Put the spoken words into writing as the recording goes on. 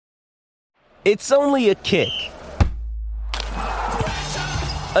It's only a kick,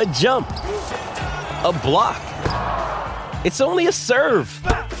 a jump, a block. It's only a serve.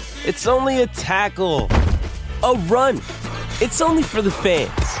 It's only a tackle, a run. It's only for the fans.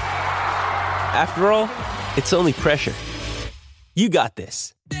 After all, it's only pressure. You got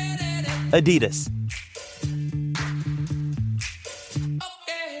this. Adidas.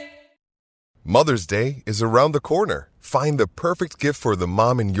 Mother's Day is around the corner. Find the perfect gift for the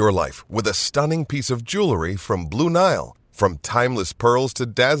mom in your life with a stunning piece of jewelry from Blue Nile. From timeless pearls to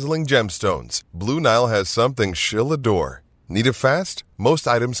dazzling gemstones, Blue Nile has something she'll adore. Need it fast? Most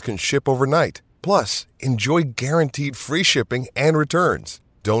items can ship overnight. Plus, enjoy guaranteed free shipping and returns.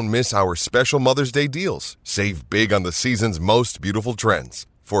 Don't miss our special Mother's Day deals. Save big on the season's most beautiful trends.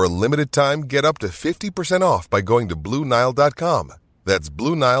 For a limited time, get up to 50% off by going to BlueNile.com. That's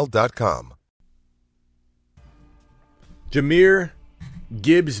BlueNile.com. Jahmyr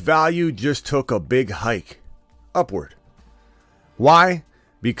Gibbs' value just took a big hike upward. Why?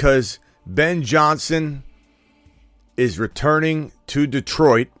 Because Ben Johnson is returning to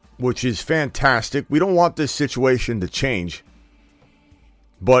Detroit, which is fantastic. We don't want this situation to change.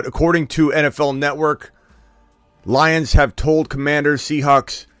 But according to NFL Network, Lions have told Commanders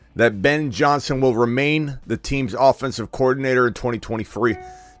Seahawks that Ben Johnson will remain the team's offensive coordinator in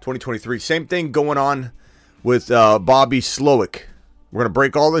 2023. Same thing going on with Bobby Slowick. We're going to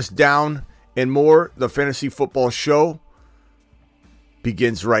break all this down and more. The Fantasy Football Show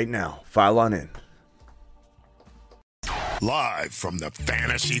begins right now. File on in. Live from the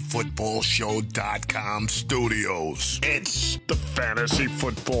FantasyFootballShow.com studios. It's the Fantasy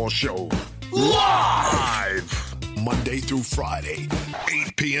Football Show. Live! Monday through Friday,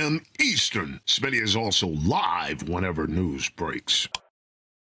 8 p.m. Eastern. Smitty is also live whenever news breaks.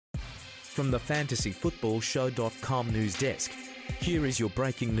 From the FantasyFootballShow.com news desk, here is your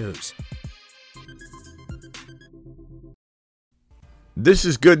breaking news. This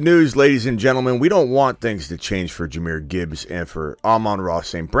is good news, ladies and gentlemen. We don't want things to change for Jahmyr Gibbs and for Amon-Ra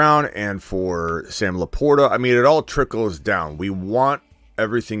St. Brown and for Sam Laporta. I mean, it all trickles down. We want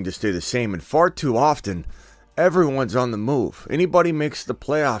everything to stay the same, and far too often, everyone's on the move. Anybody makes the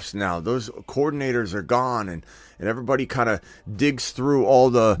playoffs now. Those coordinators are gone, and everybody kind of digs through all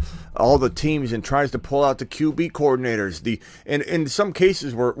the teams and tries to pull out the QB coordinators. And in some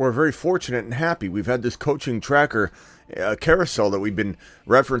cases, we're very fortunate and happy. We've had this coaching tracker carousel that we've been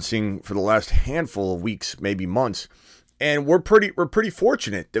referencing for the last handful of weeks, maybe months. And we're pretty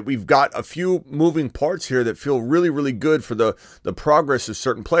fortunate that we've got a few moving parts here that feel really, really good for the progress of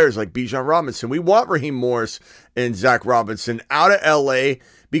certain players like Bijan Robinson. We want Raheem Morris and Zach Robinson out of LA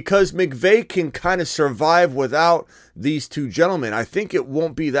because McVay can kind of survive without these two gentlemen. I think it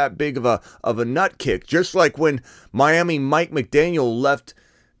won't be that big of a nut kick. Just like when Miami Mike McDaniel left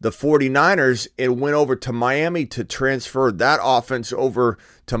the 49ers and went over to Miami to transfer that offense over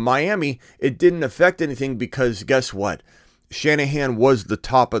to Miami, it didn't affect anything because guess what? Shanahan was the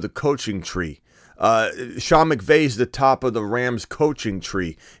top of the coaching tree. Sean McVay's the top of the Rams coaching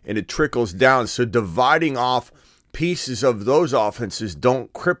tree, and it trickles down. So dividing off pieces of those offenses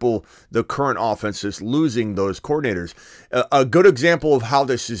don't cripple the current offenses, losing those coordinators. A good example of how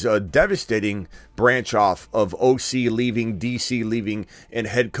this is a devastating branch off of OC leaving, DC leaving, and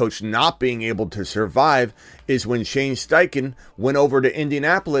head coach not being able to survive is when Shane Steichen went over to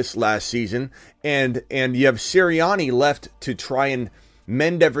Indianapolis last season, and you have Sirianni left to try and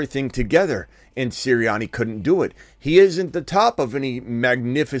mend everything together. And Sirianni couldn't do it. He isn't the top of any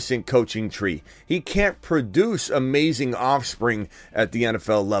magnificent coaching tree. He can't produce amazing offspring at the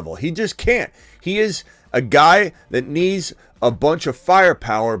NFL level. He just can't. He is a guy that needs a bunch of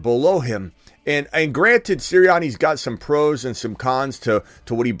firepower below him. And granted, Sirianni's got some pros and some cons to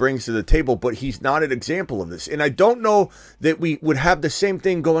what he brings to the table, but he's not an example of this. And I don't know that we would have the same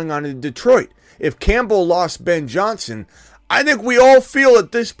thing going on in Detroit. If Campbell lost Ben Johnson, I think we all feel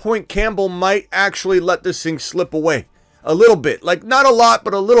at this point Campbell might actually let this thing slip away a little bit. Like, not a lot,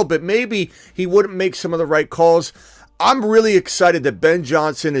 but a little bit. Maybe he wouldn't make some of the right calls. I'm really excited that Ben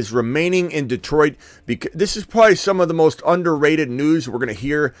Johnson is remaining in Detroit because this is probably some of the most underrated news we're going to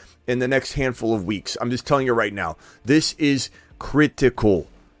hear in the next handful of weeks. I'm just telling you right now, this is critical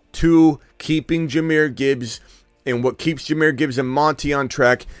to keeping Jahmyr Gibbs. And what keeps Jahmyr Gibbs and Monty on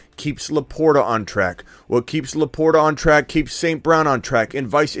track keeps Laporta on track. What keeps Laporta on track keeps St. Brown on track, and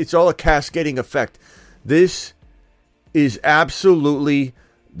vice. It's all a cascading effect. This is absolutely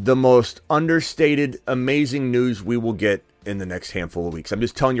the most understated, amazing news we will get in the next handful of weeks. I'm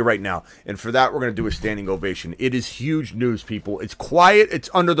just telling you right now. And for that, we're going to do a standing ovation. It is huge news, people. It's quiet. It's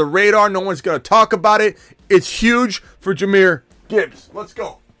under the radar. No one's going to talk about it. It's huge for Jahmyr Gibbs. Let's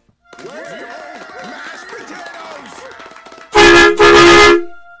go.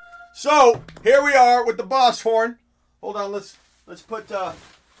 So here we are with the boss horn. Hold on, let's put the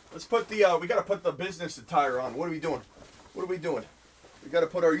we gotta put the business attire on. What are we doing? We gotta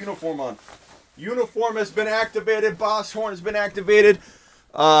put our uniform on. Uniform has been activated. Boss horn has been activated.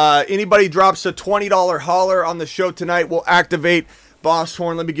 Anybody drops a $20 holler on the show tonight, we'll activate boss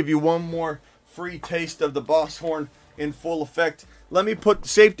horn. Let me give you one more free taste of the boss horn in full effect. Let me put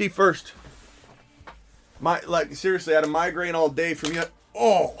safety first. Seriously, I had a migraine all day from you.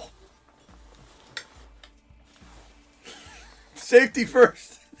 Oh. Safety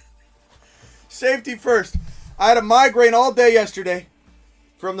first. Safety first. I had a migraine all day yesterday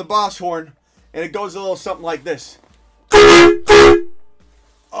from the boss horn, and it goes a little something like this.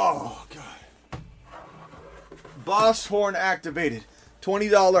 Oh, God. Boss horn activated.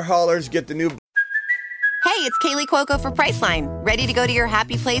 $20 hollers, get the new... Hey, it's Kaylee Cuoco for Priceline. Ready to go to your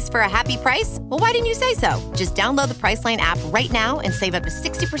happy place for a happy price? Well, why didn't you say so? Just download the Priceline app right now and save up to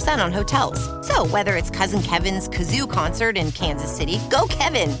 60% on hotels. So whether it's Cousin Kevin's Kazoo Concert in Kansas City, go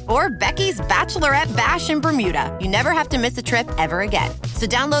Kevin, or Becky's Bachelorette Bash in Bermuda, you never have to miss a trip ever again. So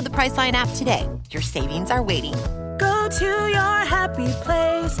download the Priceline app today. Your savings are waiting. Go to your happy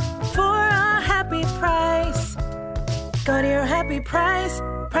place for a happy price. Go to your happy price,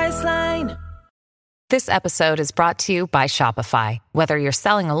 Priceline. This episode is brought to you by Shopify. Whether you're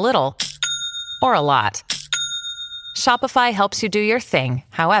selling a little or a lot, Shopify helps you do your thing,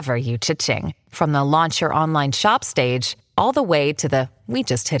 however you cha-ching. From the launch your online shop stage, all the way to the we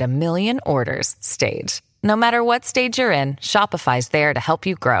just hit 1 million orders stage. No matter what stage you're in, Shopify's there to help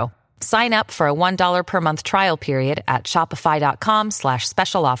you grow. Sign up for a $1 per month trial period at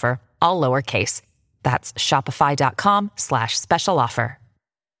shopify.com/special offer, all lowercase. That's shopify.com/special offer.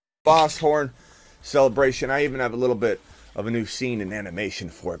 Boss horn celebration. I even have a little bit of a new scene and animation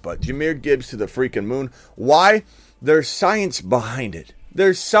for it. But Jahmyr Gibbs to the freaking moon. Why? There's science behind it.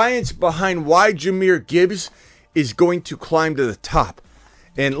 There's science behind why Jahmyr Gibbs is going to climb to the top.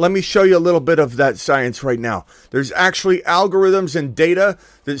 And let me show you a little bit of that science right now. There's actually algorithms and data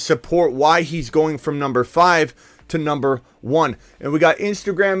that support why he's going from number 5 to number 1. And we got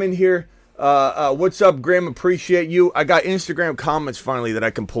Instagram in here. What's up, Graham? Appreciate you. I got Instagram comments finally that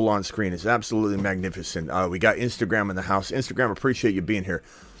I can pull on screen. It's absolutely magnificent. We got Instagram in the house. Instagram, appreciate you being here.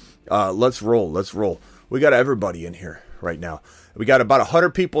 Let's roll. We got everybody in here right now. We got about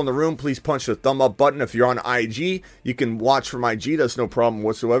 100 people in the room. Please punch the thumb up button. If you're on IG, you can watch from IG. That's no problem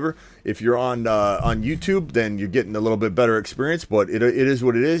whatsoever. If you're on YouTube, then you're getting a little bit better experience. But it is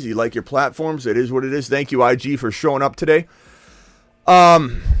what it is. You like your platforms. It is what it is. Thank you, IG, for showing up today.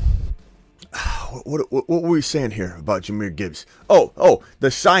 What were we saying here about Jahmyr Gibbs? Oh, the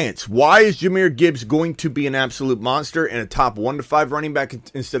science. Why is Jahmyr Gibbs going to be an absolute monster and a top 1 to 5 running back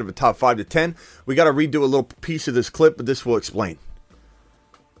instead of a top 5 to 10? We got to redo a little piece of this clip, but this will explain.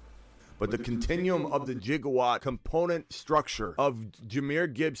 But the continuum of the gigawatt component structure of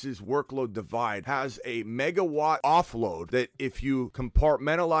Jahmyr Gibbs' workload divide has a megawatt offload that if you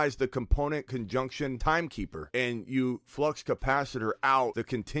compartmentalize the component conjunction timekeeper and you flux capacitor out the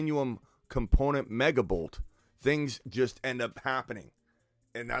continuum component megabolt, things just end up happening.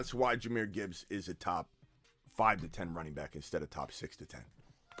 And that's why Jahmyr Gibbs is a top 5 to 10 running back instead of top 6 to 10.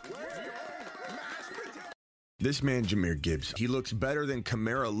 This man, Jahmyr Gibbs, he looks better than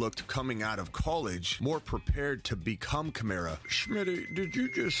Kamara looked coming out of college, more prepared to become Kamara. Schmitty, did you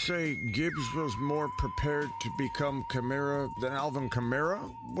just say Gibbs was more prepared to become Kamara than Alvin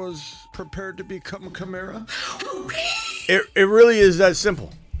Kamara was prepared to become Kamara? It really is that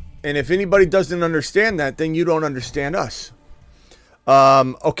simple. And if anybody doesn't understand that, then you don't understand us.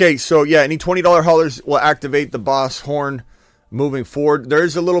 Okay, so yeah, any $20 haulers will activate the boss horn moving forward.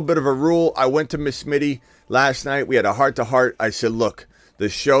 There's a little bit of a rule. I went to Miss Smitty last night. We had a heart-to-heart. I said, look, the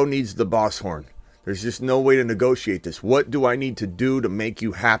show needs the boss horn. There's just no way to negotiate this. What do I need to do to make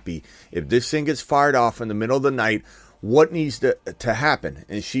you happy? If this thing gets fired off in the middle of the night, what needs to happen?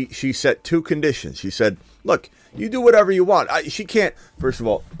 And she set 2 conditions. She said, look, you do whatever you want. She can't, first of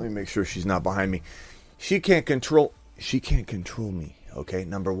all, let me make sure she's not behind me. She can't control me, okay,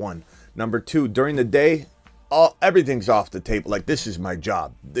 number 1. Number 2, during the day, everything's off the table. Like, this is my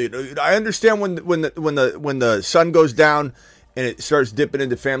job. I understand when the sun goes down and it starts dipping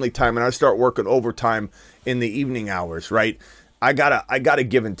into family time and I start working overtime in the evening hours, right? I gotta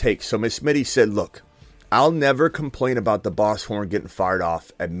give and take. So Miss Smitty said, look, I'll never complain about the boss horn getting fired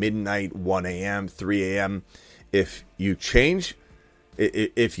off at midnight, 1 a.m., 3 a.m. If you change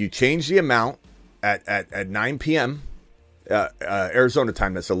the amount at 9 p.m. Arizona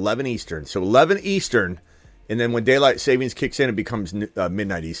time, that's 11 Eastern. So 11 Eastern, And then when daylight savings kicks in, it becomes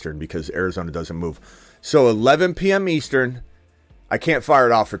midnight Eastern because Arizona doesn't move. So 11 p.m. Eastern, I can't fire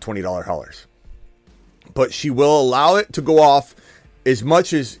it off for $20 haulers. But she will allow it to go off as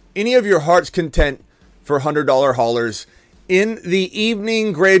much as any of your heart's content for $100 haulers in the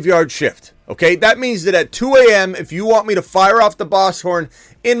evening graveyard shift. Okay, that means that at 2 a.m., if you want me to fire off the boss horn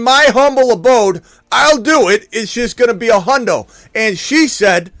in my humble abode, I'll do it. It's just going to be a hundo. And she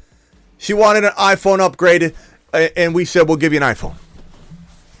said she wanted an iPhone upgraded, and we said we'll give you an iPhone.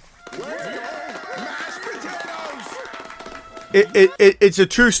 It's a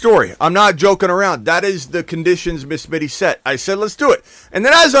true story. I'm not joking around. That is the conditions Miss Mitty set. I said, let's do it. And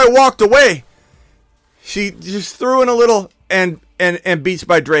then as I walked away, she just threw in a little and Beats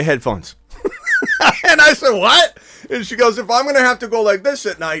by Dre headphones. And I said, what? And she goes, if I'm going to have to go like this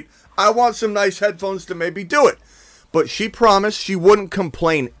at night, I want some nice headphones to maybe do it. But she promised she wouldn't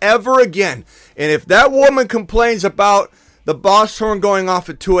complain ever again. And if that woman complains about the boss horn going off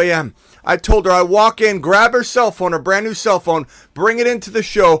at 2 a.m., I told her I walk in, grab her cell phone, her brand new cell phone, bring it into the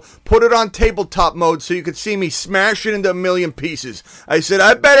show, put it on tabletop mode so you could see me smash it into a million pieces. I said,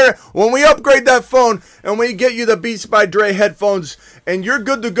 I better, when we upgrade that phone and we get you the Beats by Dre headphones and you're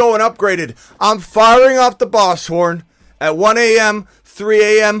good to go and upgraded, I'm firing off the boss horn at 1 a.m.,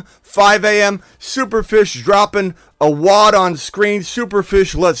 3 a.m., 5 a.m., Superfish dropping a wad on screen.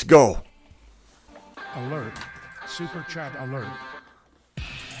 Superfish, let's go. Alert. Super chat alert.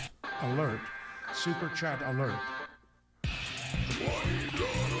 Alert. Super chat alert.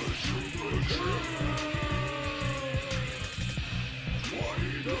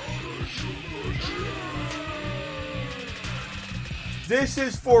 This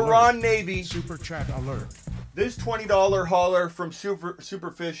is for alert. Ron Navy. Super chat alert. This $20 hauler from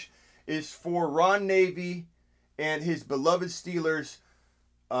Superfish is for Ron Navy and his beloved Steelers.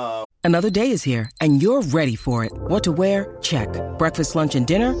 Another day is here, and you're ready for it. What to wear? Check. Breakfast, lunch, and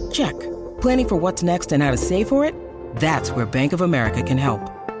dinner? Check. Planning for what's next and how to save for it? That's where Bank of America can help.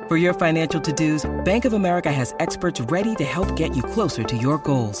 For your financial to-dos, Bank of America has experts ready to help get you closer to your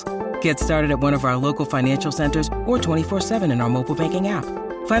goals. Get started at one of our local financial centers or 24/7 in our mobile banking app.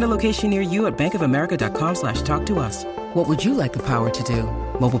 Find a location near you at bankofamerica.com/talktous. What would you like the power to do?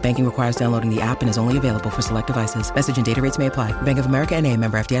 Mobile banking requires downloading the app and is only available for select devices. Message and data rates may apply. Bank of America N.A.,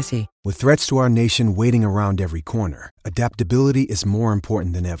 member FDIC. With threats to our nation waiting around every corner, adaptability is more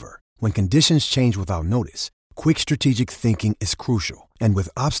important than ever. When conditions change without notice, quick strategic thinking is crucial. And with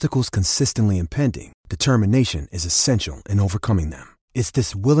obstacles consistently impending, determination is essential in overcoming them. It's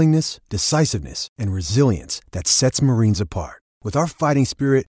this willingness, decisiveness, and resilience that sets Marines apart. With our fighting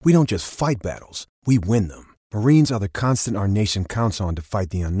spirit, we don't just fight battles, we win them. Marines are the constant our nation counts on to fight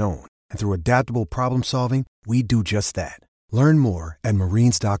the unknown. And through adaptable problem solving, we do just that. Learn more at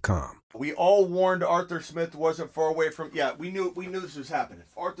Marines.com. We all warned Arthur Smith wasn't far away from... Yeah, we knew this was happening.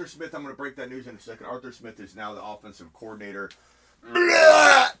 Arthur Smith, I'm going to break that news in a second. Arthur Smith is now the offensive coordinator.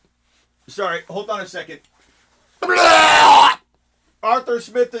 Sorry, hold on a second. Arthur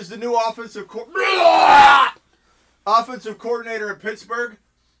Smith is the new offensive coordinator in Pittsburgh.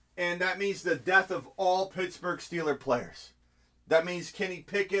 And that means the death of all Pittsburgh Steelers players. That means Kenny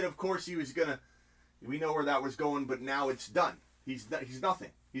Pickett, of course, he was going to... We know where that was going, but now it's done. He's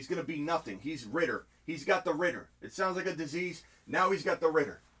nothing. He's going to be nothing. He's Ritter. He's got the Ritter. It sounds like a disease. Now he's got the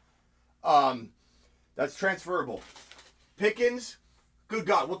Ritter. That's transferable. Pickens, good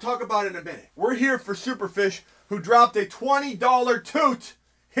God. We'll talk about it in a minute. We're here for Superfish, who dropped a $20 toot.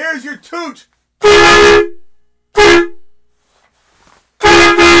 Here's your toot.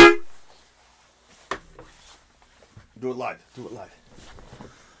 Do it live.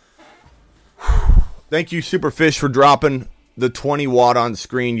 Thank you, Superfish, for dropping the 20 watt on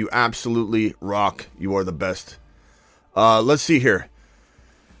screen. You absolutely rock. You are the best. Let's see here.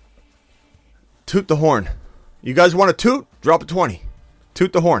 Toot the horn. You guys want to toot? Drop a 20.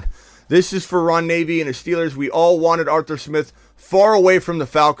 Toot the horn. This is for Ron Navy and the Steelers. We all wanted Arthur Smith far away from the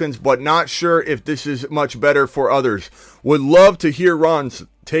Falcons, but not sure if this is much better for others. Would love to hear Ron's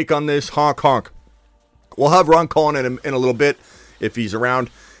take on this. Honk, honk. We'll have Ron calling in a little bit if he's around.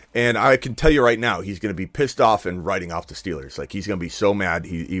 And I can tell you right now, he's going to be pissed off and writing off the Steelers. Like, he's going to be so mad,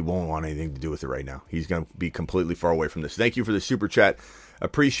 he won't want anything to do with it right now. He's going to be completely far away from this. Thank you for the super chat.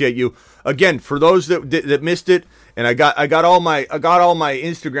 Appreciate you. Again, for those that missed it, and I got all my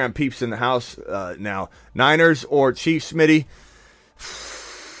Instagram peeps in the house now. Niners or Chiefs, Smitty.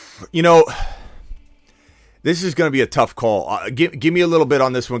 You know, this is going to be a tough call. Give me a little bit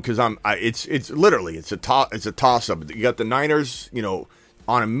on this one, because it's literally a toss up. You got the Niners,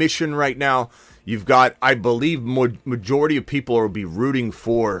 on a mission right now. You've got, I believe, majority of people will be rooting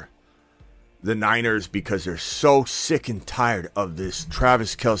for the Niners because they're so sick and tired of this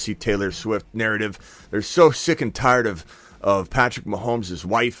Travis Kelce, Taylor Swift narrative. They're so sick and tired of Patrick Mahomes'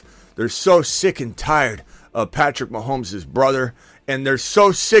 wife. They're so sick and tired of Patrick Mahomes' brother. And they're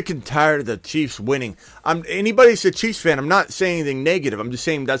so sick and tired of the Chiefs winning. Anybody that's a Chiefs fan, I'm not saying anything negative. I'm just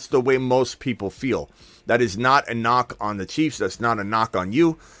saying that's the way most people feel. That is not a knock on the Chiefs. That's not a knock on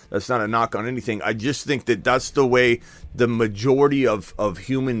you. That's not a knock on anything. I just think that that's the way the majority of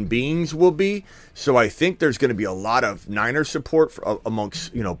human beings will be. So I think there's going to be a lot of Niner support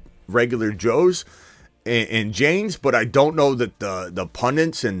amongst regular Joes and Janes, but I don't know that the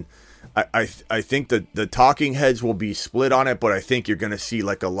pundits and I think that the talking heads will be split on it. But I think you're going to see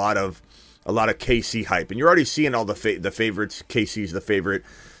like a lot of KC hype, and you're already seeing all the favorites. KC's the favorite.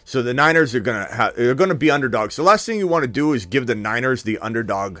 So the Niners are they're gonna be underdogs. The last thing you want to do is give the Niners the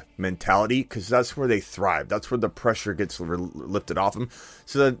underdog mentality, because that's where they thrive. That's where the pressure gets lifted off them.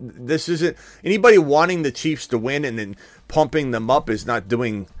 So this isn't anybody wanting the Chiefs to win and then pumping them up is not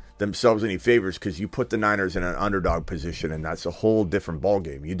doing themselves any favors, because you put the Niners in an underdog position, and that's a whole different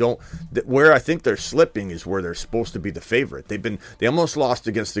ballgame. You don't. Where I think they're slipping is where they're supposed to be the favorite. They almost lost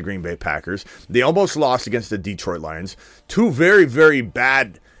against the Green Bay Packers. They almost lost against the Detroit Lions. Two very, very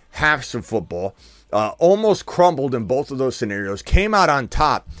bad halves of football, almost crumbled in both of those scenarios, came out on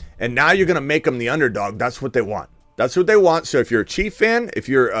top, and now you're going to make them the underdog. That's what they want. That's what they want. So if you're a Chief fan, if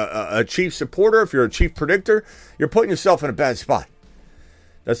you're a Chief supporter, if you're a Chief predictor, you're putting yourself in a bad spot.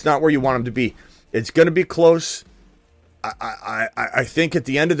 That's not where you want them to be. It's going to be close. I think at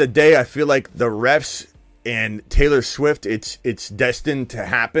the end of the day, I feel like the refs and Taylor Swift, it's destined to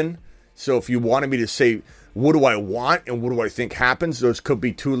happen. So if you wanted me to say, what do I want and what do I think happens? Those could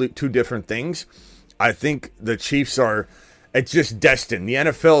be two different things. I think the Chiefs it's just destined. The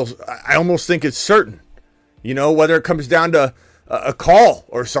NFL, I almost think it's certain. Whether it comes down to a call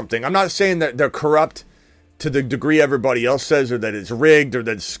or something. I'm not saying that they're corrupt to the degree everybody else says, or that it's rigged, or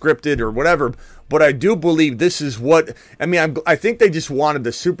that it's scripted, or whatever. But I do believe this is what, I think they just wanted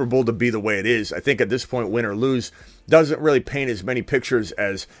the Super Bowl to be the way it is. I think at this point, win or lose, doesn't really paint as many pictures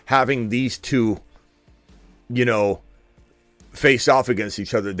as having these two face off against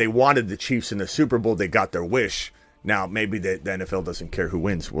each other. They wanted the Chiefs in the Super Bowl. They got their wish. Now, maybe the NFL doesn't care who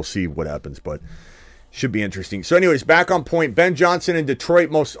wins. We'll see what happens, but should be interesting. So anyways, back on point. Ben Johnson in Detroit,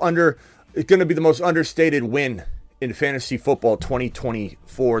 it's going to be the most understated win in fantasy football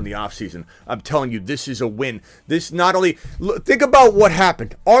 2024 in the offseason. I'm telling you, this is a win. This not only, think about what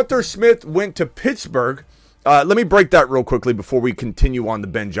happened. Arthur Smith went to Pittsburgh. Let me break that real quickly before we continue on the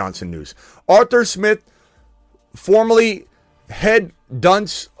Ben Johnson news. Arthur Smith, formerly head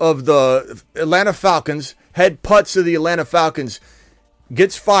dunce of the Atlanta Falcons, head putz of the Atlanta Falcons,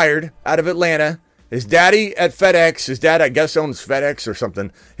 gets fired out of Atlanta. His daddy at FedEx, his dad, I guess, owns FedEx or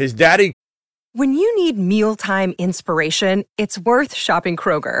something. His daddy. When you need mealtime inspiration, it's worth shopping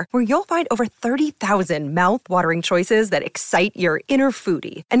Kroger, where you'll find over 30,000 mouth-watering choices that excite your inner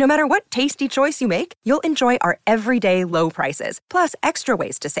foodie. And no matter what tasty choice you make, you'll enjoy our everyday low prices, plus extra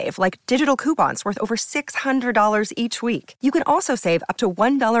ways to save, like digital coupons worth over $600 each week. You can also save up to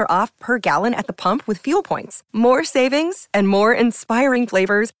 $1 off per gallon at the pump with fuel points. More savings and more inspiring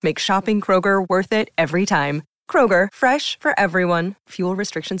flavors make shopping Kroger worth it every time. Kroger, fresh for everyone. Fuel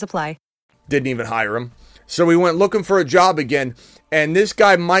restrictions apply. Didn't even hire him. So we went looking for a job again. And this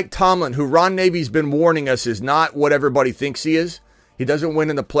guy, Mike Tomlin, who Ron Navy's been warning us is not what everybody thinks he is. He doesn't win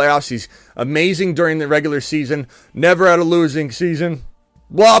in the playoffs. He's amazing during the regular season. Never had a losing season.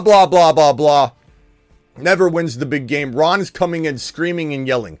 Blah, blah, blah, blah, blah. Never wins the big game. Ron is coming in screaming and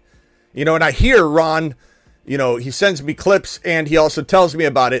yelling. And I hear Ron, he sends me clips and he also tells me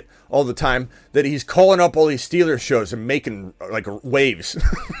about it all the time, that he's calling up all these Steelers shows and making like waves.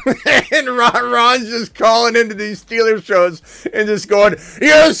 And Ron's just calling into these Steelers shows and just going,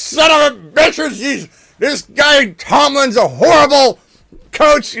 "You son of a bitches, this guy Tomlin's a horrible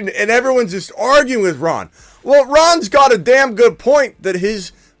coach," and everyone's just arguing with Ron. Well, Ron's got a damn good point that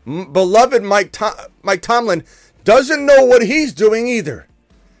his beloved Mike Tomlin doesn't know what he's doing either.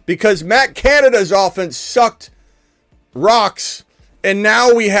 Because Matt Canada's offense sucked rocks, and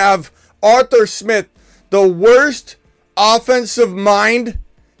now we have Arthur Smith, the worst offensive mind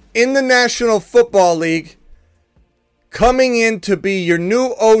in the National Football League, coming in to be your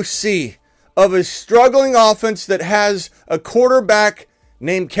new OC of a struggling offense that has a quarterback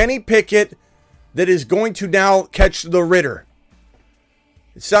named Kenny Pickett that is going to now catch the Ritter.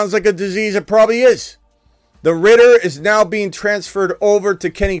 It sounds like a disease. It probably is. The Ritter is now being transferred over to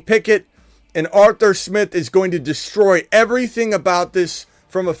Kenny Pickett, and Arthur Smith is going to destroy everything about this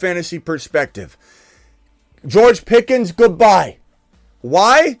from a fantasy perspective. George Pickens, goodbye.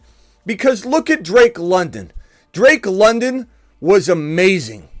 Why? Because look at Drake London. Drake London was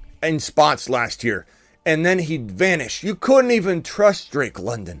amazing in spots last year, and then he'd vanish. You couldn't even trust Drake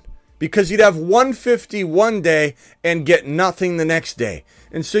London because he'd have 150 one day and get nothing the next day.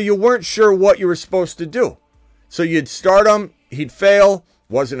 And so you weren't sure what you were supposed to do. So you'd start him, he'd fail,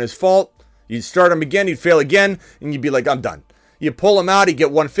 wasn't his fault. You'd start him again, he'd fail again, and you'd be like, I'm done. You pull him out, he'd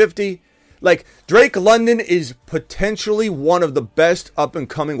get 150. Like, Drake London is potentially one of the best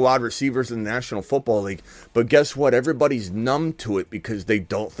up-and-coming wide receivers in the National Football League. But guess what? Everybody's numb to it because they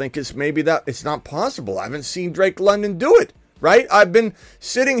don't think it's not possible. I haven't seen Drake London do it, right? I've been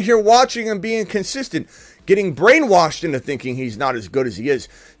sitting here watching him being consistent, getting brainwashed into thinking he's not as good as he is.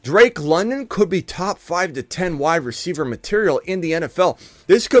 Drake London could be top 5 to 10 wide receiver material in the NFL.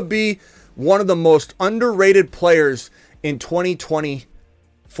 This could be one of the most underrated players in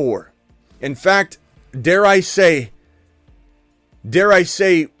 2024. In fact, dare I say,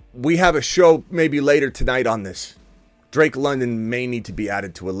 we have a show maybe later tonight on this. Drake London may need to be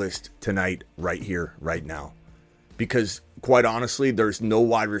added to a list tonight, right here, right now. Because, quite honestly, there's no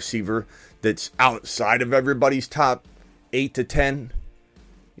wide receiver that's outside of everybody's top 8 to 10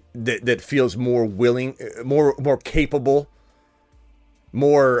 that feels more willing, more capable,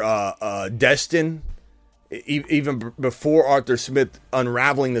 more destined. Even before Arthur Smith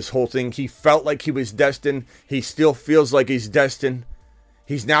unraveling this whole thing, he felt like he was destined. He still feels like he's destined.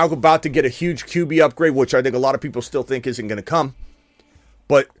 He's now about to get a huge QB upgrade, which I think a lot of people still think isn't going to come.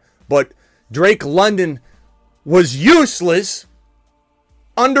 But Drake London was useless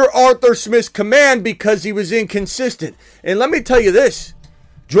under Arthur Smith's command because he was inconsistent. And let me tell you this,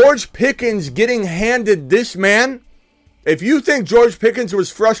 George Pickens getting handed this man. If you think George Pickens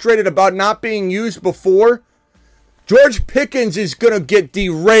was frustrated about not being used before, George Pickens is going to get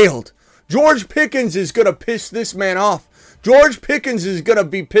derailed. George Pickens is going to piss this man off. George Pickens is going to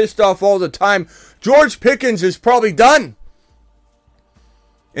be pissed off all the time. George Pickens is probably done.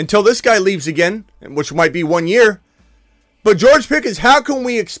 Until this guy leaves again, which might be 1 year. But George Pickens, how can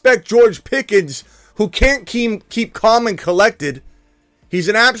we expect George Pickens, who can't keep calm and collected, he's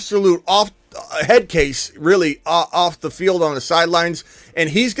an absolute head case, really, off the field on the sidelines, and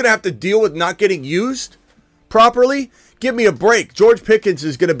he's going to have to deal with not getting used properly? Give me a break. George Pickens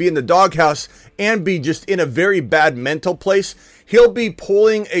is going to be in the doghouse and be just in a very bad mental place. He'll be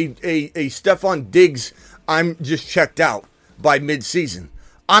pulling a Stephon Diggs, I'm just checked out, by midseason.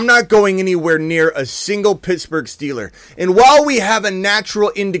 I'm not going anywhere near a single Pittsburgh Steeler. And while we have a natural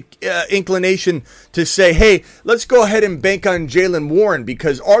inclination to say, hey, let's go ahead and bank on Jaylen Warren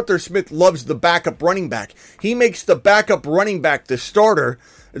because Arthur Smith loves the backup running back. He makes the backup running back the starter.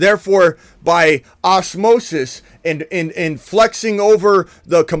 Therefore, by osmosis and flexing over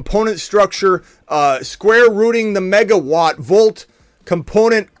the component structure, square rooting the megawatt volt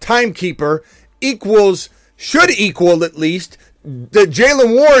component timekeeper should equal at least, that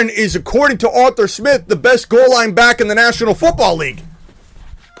Jaylen Warren is, according to Arthur Smith, the best goal line back in the National Football League.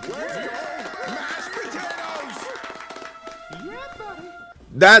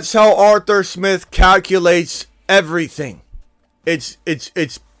 That's how Arthur Smith calculates everything. It's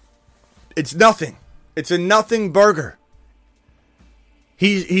nothing. It's a nothing burger.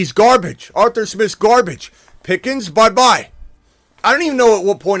 He's garbage. Arthur Smith's garbage. Pickens, bye-bye. I don't even know at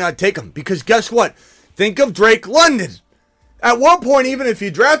what point I'd take him because guess what? Think of Drake London. At one point, even if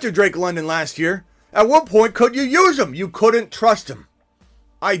you drafted Drake London last year, at what point could you use him? You couldn't trust him.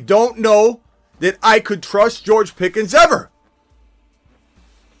 I don't know that I could trust George Pickens ever.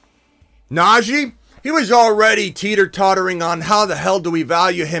 Najee, he was already teeter-tottering on how the hell do we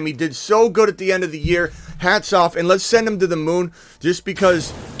value him. He did so good at the end of the year. Hats off, and let's send him to the moon just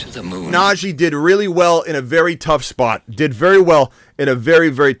because Najee did really well in a very tough spot. Did very well in a very,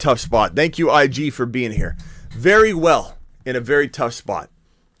 very tough spot. Thank you, IG, for being here. Very well in a very tough spot.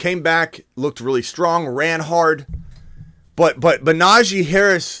 Came back, looked really strong, ran hard. But Najee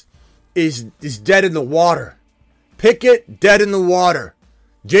Harris is dead in the water. Pickett, dead in the water.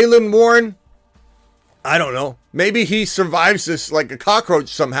 Jaylen Warren, I don't know. Maybe he survives this like a cockroach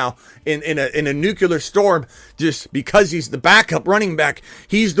somehow in a nuclear storm just because he's the backup running back.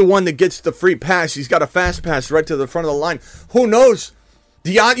 He's the one that gets the free pass. He's got a fast pass right to the front of the line. Who knows?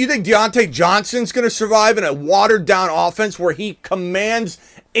 You think Deontay Johnson's going to survive in a watered-down offense where he commands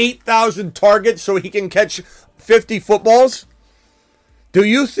 8,000 targets so he can catch 50 footballs? Do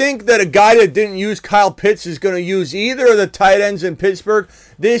you think that a guy that didn't use Kyle Pitts is going to use either of the tight ends in Pittsburgh?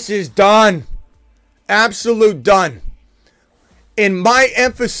 This is done. Absolute done. And my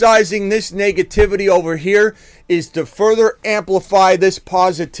emphasizing this negativity over here is to further amplify this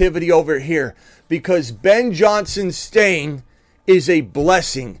positivity over here. Because Ben Johnson staying is a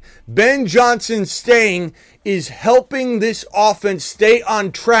blessing. Ben Johnson staying is helping this offense stay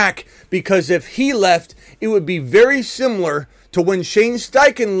on track, because if he left, it would be very similar to when Shane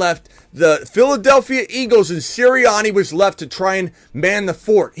Steichen left the Philadelphia Eagles and Sirianni was left to try and man the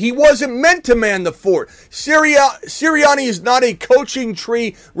fort. He wasn't meant to man the fort. Sirianni is not a coaching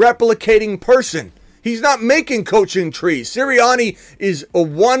tree replicating person. He's not making coaching trees. Sirianni is a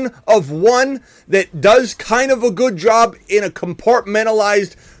one of one that does kind of a good job in a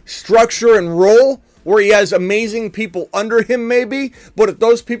compartmentalized structure and role where he has amazing people under him maybe, but if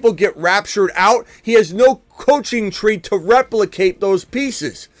those people get raptured out, he has no coaching tree to replicate those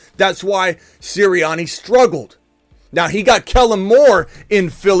pieces. That's why Sirianni struggled. Now, he got Kellen Moore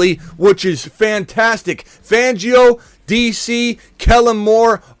in Philly, which is fantastic. Fangio, DC, Kellen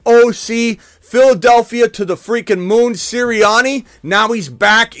Moore, OC, Philadelphia to the freaking moon. Sirianni, now he's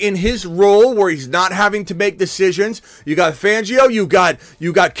back in his role where he's not having to make decisions. You got Fangio,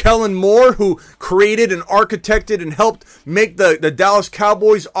 you got Kellen Moore, who created and architected and helped make the Dallas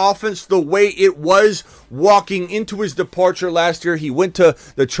Cowboys offense the way it was walking into his departure last year. He went to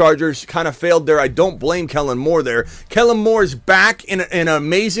the Chargers, kind of failed there. I don't blame Kellen Moore there. Kellen Moore is back in an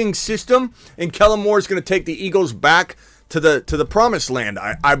amazing system, and Kellen Moore is going to take the Eagles back to the promised land,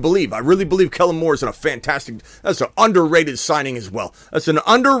 I believe. I really believe Kellen Moore is that's an underrated signing as well. That's an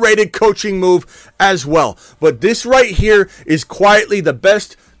underrated coaching move as well. But this right here is quietly the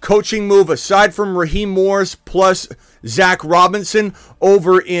best coaching move aside from Raheem Morris plus Zach Robinson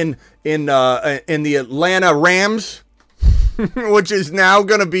over in the Atlanta Rams, which is now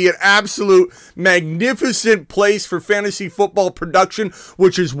going to be an absolute magnificent place for fantasy football production,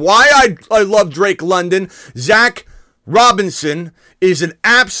 which is why I love Drake London. Zach Robinson is an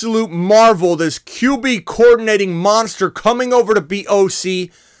absolute marvel, this QB coordinating monster coming over to be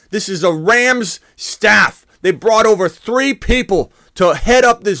OC. This is a Rams staff. They brought over 3 people to head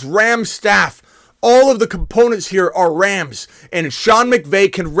up this Rams staff. All of the components here are Rams, and Sean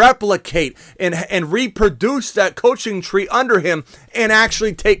McVay can replicate and reproduce that coaching tree under him and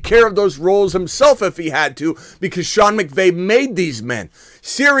actually take care of those roles himself if he had to, because Sean McVay made these men.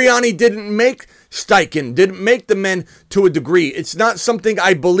 Sirianni didn't make Steichen, didn't make the men to a degree. It's not something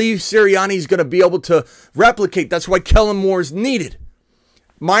I believe Sirianni is going to be able to replicate. That's why Kellen Moore is needed.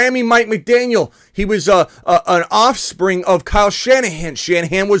 Miami Mike McDaniel, he was an offspring of Kyle Shanahan.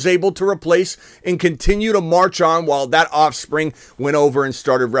 Shanahan was able to replace and continue to march on while that offspring went over and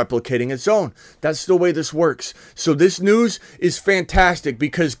started replicating its own. That's the way this works. So this news is fantastic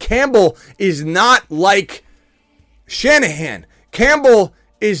because Campbell is not like Shanahan. Campbell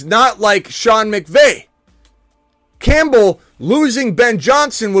is not like Sean McVay. Campbell losing Ben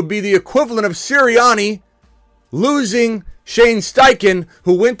Johnson would be the equivalent of Sirianni losing Shane Steichen,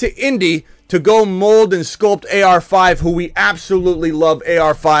 who went to Indy to go mold and sculpt AR5, who we absolutely love.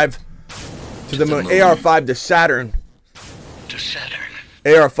 AR5 to the moon. AR5 to Saturn.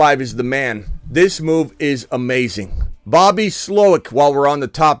 AR5 is the man. This move is amazing. Bobby Slowick, while we're on the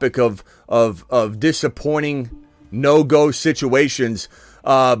topic of disappointing no-go situations,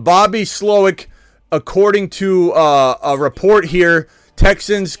 Bobby Slowick, according to a report here,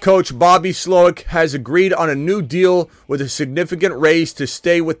 Texans coach Bobby Slowick has agreed on a new deal with a significant raise to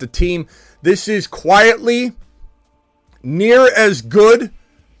stay with the team. This is quietly near as good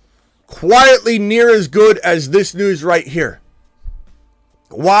as this news right here.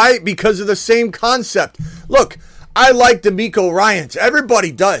 Why? Because of the same concept. Look, I like DeMeco Ryans.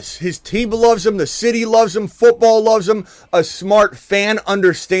 Everybody does. His team loves him. The city loves him. Football loves him. A smart fan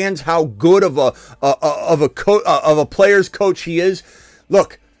understands how good of a player's coach he is.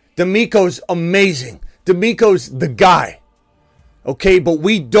 Look, DeMeco's amazing. DeMeco's the guy. Okay, but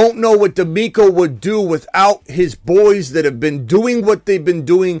we don't know what DeMeco would do without his boys that have been doing what they've been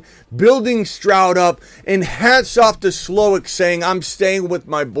doing, building Stroud up, and hats off to Slowick saying, I'm staying with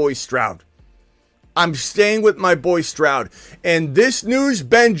my boy Stroud. I'm staying with my boy Stroud. And this news,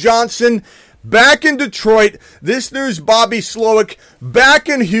 Ben Johnson back in Detroit. This news, Bobby Slowick back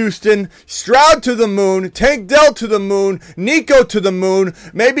in Houston. Stroud to the moon. Tank Dell to the moon. Nico to the moon.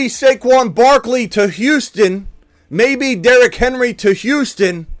 Maybe Saquon Barkley to Houston. Maybe Derrick Henry to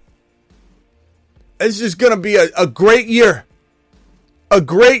Houston. This is going to be a great year. A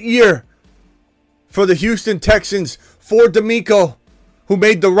great year for the Houston Texans, for DeMeco, who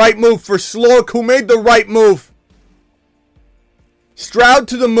made the right move, for Slowick, who made the right move. Stroud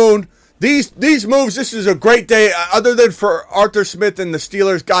to the moon. These moves, this is a great day. Other than for Arthur Smith and the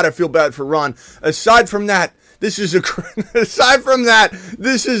Steelers, God, I feel bad for Ron. Aside from that, this is a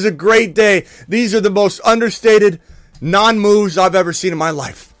great day. These are the most understated non-moves I've ever seen in my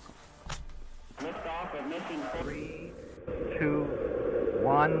life. Liftoff of mission 3, 2,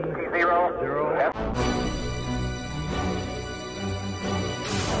 1-0.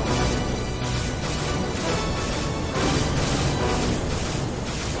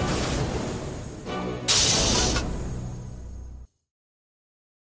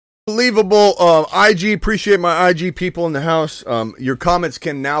 Unbelievable. IG, appreciate my IG people in the house. Your comments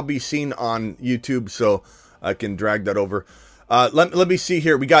can now be seen on YouTube, so I can drag that over. Let me see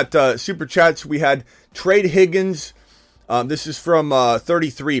here. We got super chats. We had Trade Higgins. This is from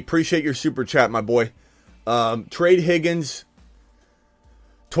 33. Appreciate your super chat, my boy. Trade Higgins,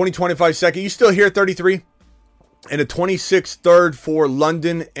 20-25 second. You still here, 33? And a 26 third for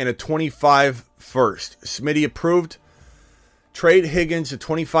London and a 25 first. Smitty approved. Trade Higgins, a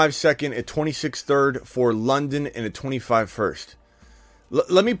 25 second, a 26 third for London, and a 25 first.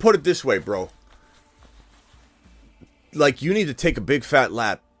 Let me put it this way, bro. Like, you need to take a big fat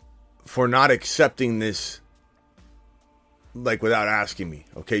lap for not accepting this, like, without asking me.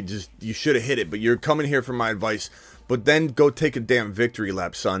 Okay, just, you should have hit it, but you're coming here for my advice. But then go take a damn victory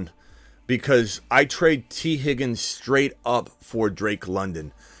lap, son. Because I trade T. Higgins straight up for Drake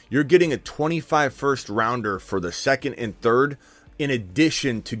London. You're getting a 25 first rounder for the second and third, in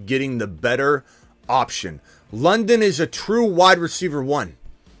addition to getting the better option. London is a true wide receiver one,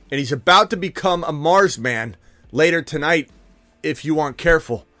 and he's about to become a Mars man later tonight if you aren't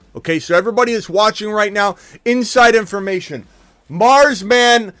careful. Okay, so everybody that's watching right now, inside information. Mars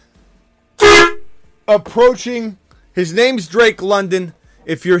man approaching. His name's Drake London.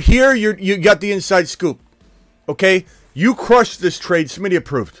 If you're here, you got the inside scoop. Okay? You crushed this trade. Smitty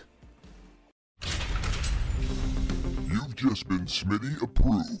approved. You've just been Smitty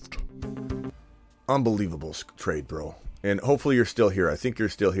approved. Unbelievable trade, bro. And hopefully you're still here. I think you're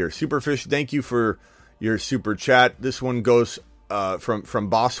still here. Superfish, thank you for your super chat. This one goes from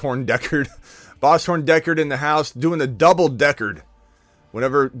Boss Horn Deckard. Boss Horn Deckard in the house doing the double Deckard.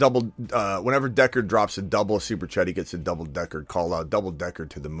 Whenever Deckard drops a double super chat, he gets a double Deckard call out. Double Deckard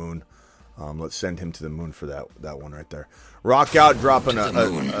to the moon. Let's send him to the moon for that one right there. Rock Out dropping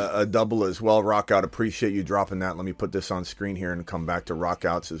a double as well. Rock Out, appreciate you dropping that. Let me put this on screen here and come back to Rock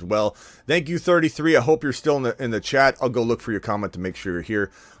Outs as well. Thank you, 33. I hope you're still in the chat. I'll go look for your comment to make sure you're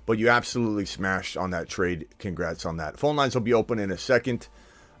here. But you absolutely smashed on that trade. Congrats on that. Phone lines will be open in a second.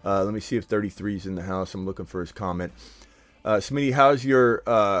 Let me see if 33 is in the house. I'm looking for his comment. Smitty, how's your...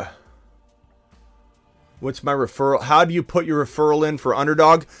 what's my referral? How do you put your referral in for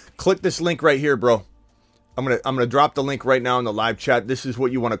Underdog? Click this link right here, bro. I'm gonna drop the link right now in the live chat. This is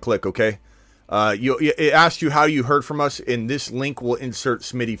what you want to click, okay? It asks you how you heard from us, and this link will insert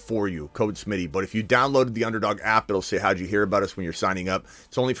Smitty for you, code Smitty. But if you downloaded the Underdog app, it'll say how'd you hear about us when you're signing up.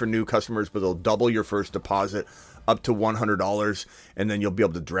 It's only for new customers, but it'll double your first deposit up to $100, and then you'll be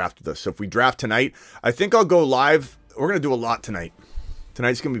able to draft with us. So if we draft tonight, I think I'll go live. We're gonna do a lot tonight.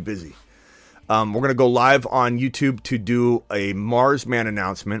 Tonight's gonna be busy. We're going to go live on YouTube to do a Mars Man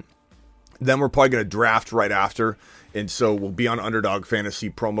announcement. Then we're probably going to draft right after. And so we'll be on Underdog Fantasy,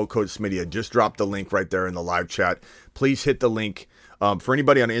 promo code Smitty. I just dropped the link right there in the live chat. Please hit the link. For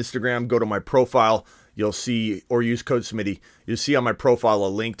anybody on Instagram, go to my profile. You'll see, or use code Smitty. You'll see on my profile a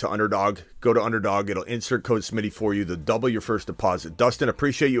link to Underdog. Go to Underdog. It'll insert code Smitty for you to double your first deposit. Dustin,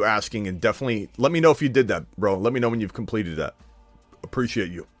 appreciate you asking. And definitely let me know if you did that, bro. Let me know when you've completed that.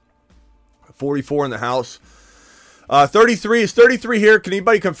 Appreciate you. 44 in the house. 33. Is 33 here? Can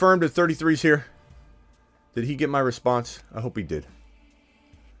anybody confirm that 33 is here? Did he get my response? I hope he did.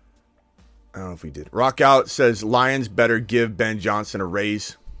 I don't know if he did. Rock Out says Lions better give Ben Johnson a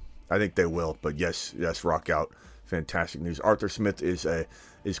raise. I think they will, but yes, Rock Out. Fantastic news. Arthur Smith is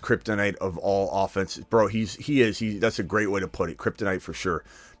kryptonite of all offense. Bro, that's a great way to put it. Kryptonite for sure.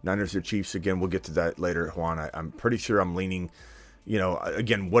 Niners or Chiefs again. We'll get to that later, Juan. I'm pretty sure I'm leaning. You know,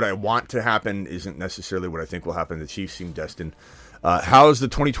 again, what I want to happen isn't necessarily what I think will happen. The Chiefs seem destined. How's the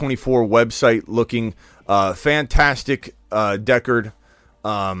 2024 website looking? Fantastic, Deckard.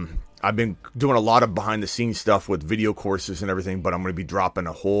 I've been doing a lot of behind-the-scenes stuff with video courses and everything, but I'm going to be dropping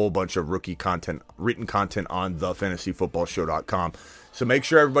a whole bunch of rookie content, written content on thefantasyfootballshow.com. So make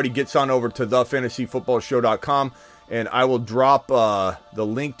sure everybody gets on over to thefantasyfootballshow.com, and I will drop the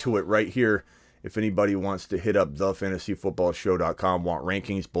link to it right here. If anybody wants to hit up thefantasyfootballshow.com, want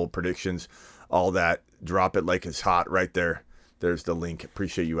rankings, bold predictions, all that, drop it like it's hot right there. There's the link.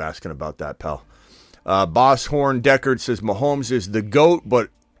 Appreciate you asking about that, pal. Boss Horn Deckard says Mahomes is the GOAT,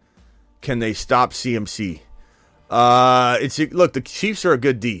 but can they stop CMC? Look, the Chiefs are a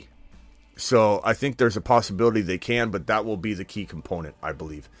good D. So I think there's a possibility they can, but that will be the key component, I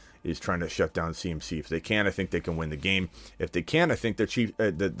believe, is trying to shut down CMC. If they can, I think they can win the game. If they can, I think the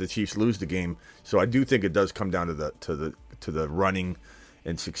Chiefs lose the game. So I do think it does come down to the running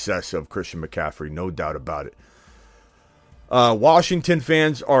and success of Christian McCaffrey, no doubt about it. Washington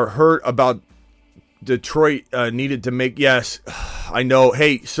fans are hurt about Detroit needed to make, yes, I know.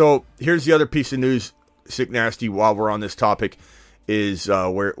 Hey, so here's the other piece of news, Sick Nasty, while we're on this topic, is,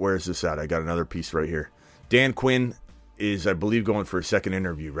 where is this at? I got another piece right here. Dan Quinn is, I believe, going for a second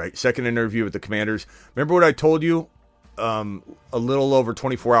interview, right? Second interview with the Commanders. Remember what I told you a little over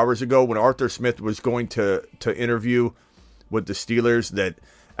 24 hours ago when Arthur Smith was going to interview with the Steelers, that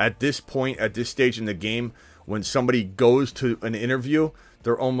at this point, at this stage in the game, when somebody goes to an interview,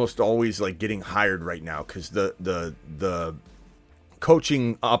 they're almost always like getting hired right now because the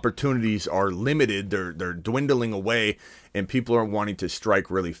coaching opportunities are limited. They're dwindling away, and people are wanting to strike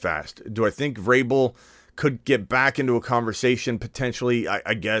really fast. Do I think Vrabel could get back into a conversation potentially?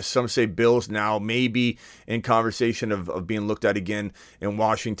 I guess some say Bills now maybe in conversation of being looked at again in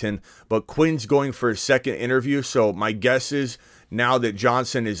Washington, but Quinn's going for a second interview. So my guess is now that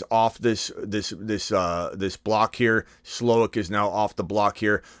Johnson is off this block here, Slowick is now off the block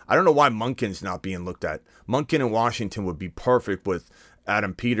here. I don't know why Monken's not being looked at. Monken in Washington would be perfect with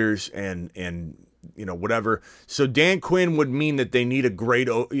Adam Peters and whatever. So Dan Quinn would mean that they need a great,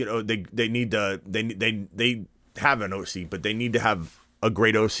 they have an OC, but they need to have a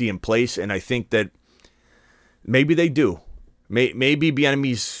great OC in place. And I think that maybe they do. Maybe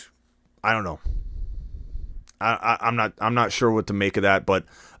Bieniemy's, I don't know. I'm not sure what to make of that, but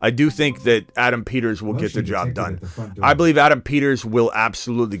I do think that Adam Peters will get the job done. I believe Adam Peters will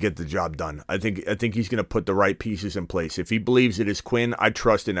absolutely get the job done. I think he's going to put the right pieces in place. If he believes it is Quinn, I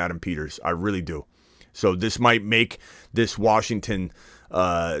trust in Adam Peters. I really do. So this might make this Washington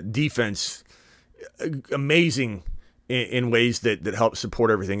defense amazing in ways that help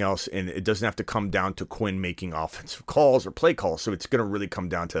support everything else, and it doesn't have to come down to Quinn making offensive calls or play calls. So it's going to really come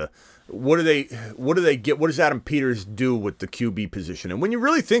down to what do they get? What does Adam Peters do with the QB position? And when you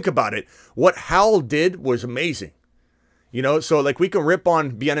really think about it, what Howell did was amazing. So like we can rip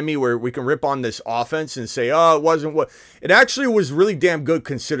on Bieniemy, where we can rip on this offense and say, oh, it wasn't what it actually was. Really damn good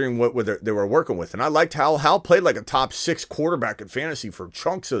considering what they were working with. And I liked Howell. Howell played like a top 6 quarterback in fantasy for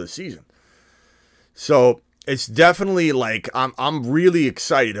chunks of the season. So it's definitely like I'm really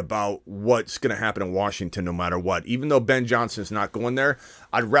excited about what's going to happen in Washington no matter what. Even though Ben Johnson's not going there,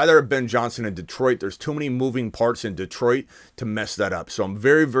 I'd rather have Ben Johnson in Detroit. There's too many moving parts in Detroit to mess that up. So I'm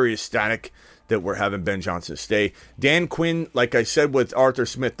very, very ecstatic that we're having Ben Johnson stay. Dan Quinn, like I said with Arthur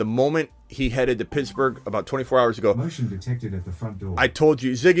Smith, the moment he headed to Pittsburgh about 24 hours ago. Motion detected at the front door. I told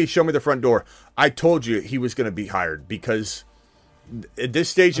you, Ziggy, show me the front door. I told you he was going to be hired because at this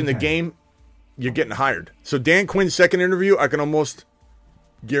stage in the game, you're getting hired. So Dan Quinn's second interview, I can almost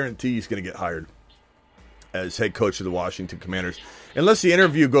guarantee he's going to get hired as head coach of the Washington Commanders. Unless the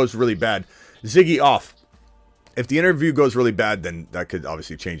interview goes really bad. Ziggy off. If the interview goes really bad, then that could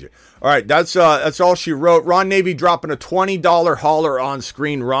obviously change it. All right, that's all she wrote. Ron Navy dropping a $20 hauler on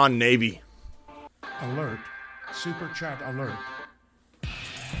screen. Ron Navy. Alert. Super chat alert.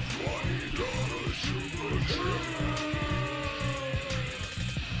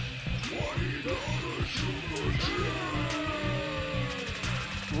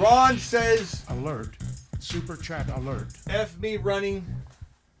 Ron says, alert. Super chat alert. F me running.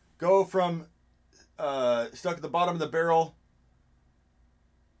 Go from stuck at the bottom of the barrel.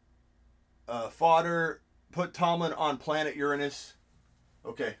 Fodder. Put Tomlin on planet Uranus.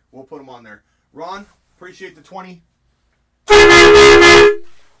 Okay, we'll put him on there. Ron, appreciate the 20.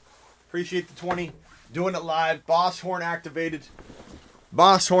 Appreciate the 20. Doing it live. Boss horn activated.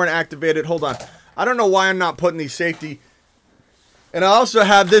 Boss horn activated. Hold on. I don't know why I'm not putting these safety. And I also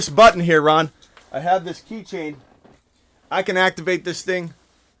have this button here, Ron. I have this keychain. I can activate this thing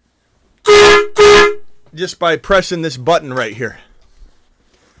just by pressing this button right here.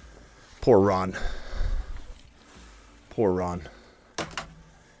 Poor Ron. Poor Ron.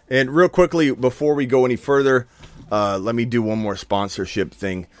 And real quickly, before we go any further, let me do one more sponsorship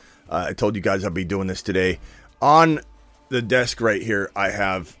thing. I told you guys I'd be doing this today. On the desk right here, I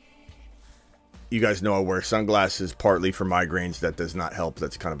have... You guys know I wear sunglasses partly for migraines. That does not help.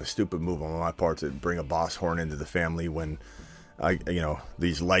 That's kind of a stupid move on my part to bring a boss horn into the family when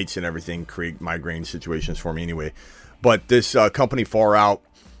these lights and everything create migraine situations for me anyway. But this company Far Out,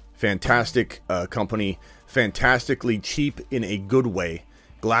 fantastic company, fantastically cheap in a good way.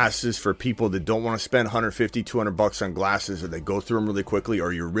 Glasses for people that don't want to spend $150, $200 on glasses, or they go through them really quickly,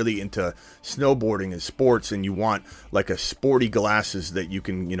 or you're really into snowboarding and sports and you want like a sporty glasses that you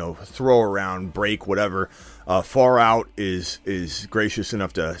can, throw around, break, whatever. Far Out is gracious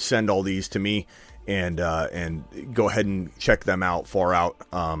enough to send all these to me, and go ahead and check them out. Far Out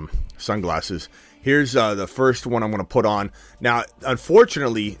sunglasses. Here's the first one I'm going to put on. Now,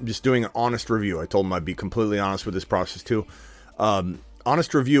 unfortunately, I'm just doing an honest review. I told him I'd be completely honest with this process too.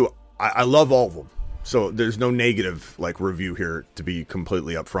 Honest review, I love all of them. So there's no negative review here, to be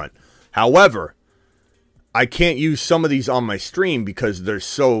completely upfront. However, I can't use some of these on my stream because they're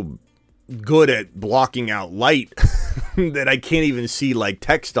so good at blocking out light that I can't even see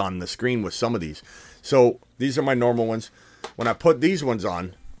text on the screen with some of these. So these are my normal ones. When I put these ones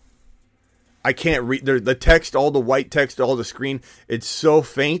on, I can't read the text, all the white text, all the screen. It's so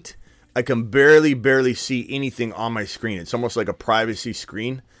faint, I can barely see anything on my screen. It's almost like a privacy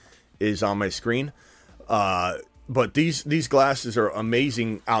screen is on my screen. But these glasses are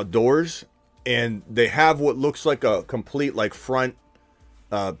amazing outdoors, and they have what looks like a complete front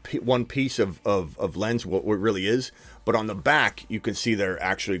one piece of lens, what it really is. But on the back, you can see they're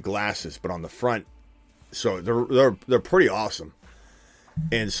actually glasses. But on the front, so they're pretty awesome.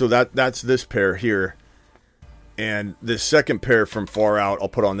 And so that's this pair here. And this second pair from Far Out, I'll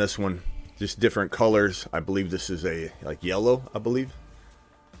put on this one. Just different colors. I believe this is a yellow, I believe.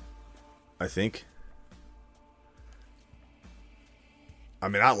 I think. I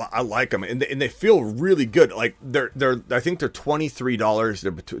mean, I like them, and they feel really good. They're I think they're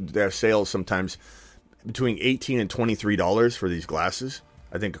 $23. They have sales sometimes between $18 and $23 for these glasses.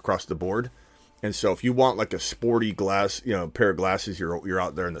 I think across the board. And so if you want a sporty glass, pair of glasses, you're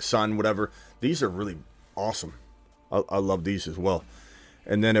out there in the sun, whatever. These are really awesome. I love these as well.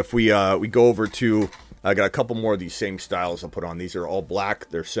 And then if we go over to, I got a couple more of these same styles I'll put on. These are all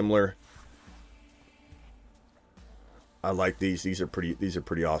black. They're similar. I like these. These are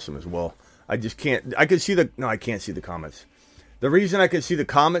pretty awesome as well. I just can't. I can see I can't see the comments. The reason I can see the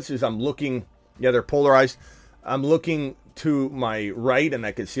comments is I'm looking. Yeah, they're polarized. I'm looking to my right, and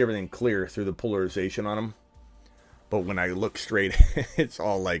I can see everything clear through the polarization on them. But when I look straight, it's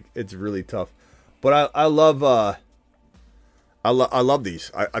all it's really tough. But I love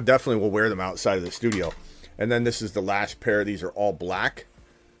these. I definitely will wear them outside of the studio. And then this is the last pair. These are all black.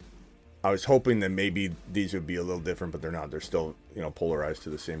 I was hoping that maybe these would be a little different, but they're not. They're still, polarized to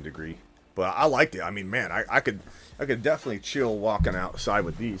the same degree. But I liked it. I mean, man, I could definitely chill walking outside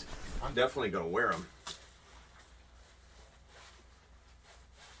with these. I'm definitely going to wear them.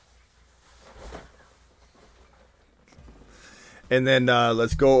 And then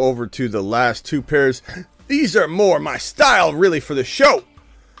let's go over to the last two pairs. These are more my style, really, for the show.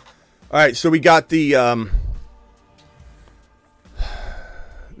 All right, so we got the...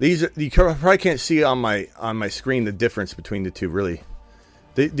 These you probably can't see on my screen the difference between the two, really.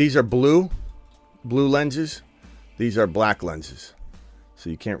 These are blue lenses. These are black lenses. So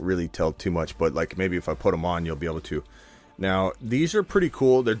you can't really tell too much, but maybe if I put them on, you'll be able to. Now, these are pretty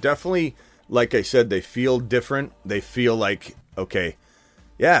cool. They're definitely, like I said, they feel different. They feel okay,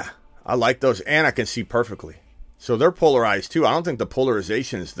 yeah, I like those, and I can see perfectly. So they're polarized too. I don't think the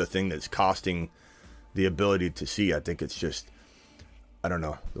polarization is the thing that's costing the ability to see. I think it's just, I don't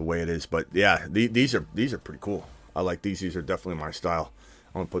know, the way it is. But yeah, these are pretty cool. I like these. These are definitely my style.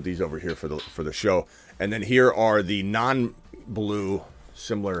 I'm gonna put these over here for the show. And then here are the non-blue,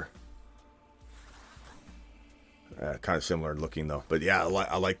 similar, kind of similar looking though. But yeah,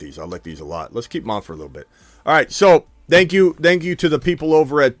 I like these. I like these a lot. Let's keep them on for a little bit. All right, so thank you to the people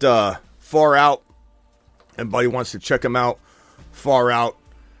over at Far Out. Anybody wants to check them out, Far Out,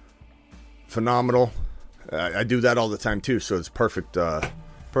 phenomenal. I do that all the time too, so it's perfect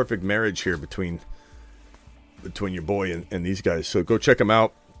marriage here between your boy and these guys. So go check them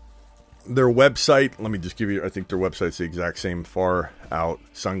out. Their website, let me just give you, I think their website's the exact same,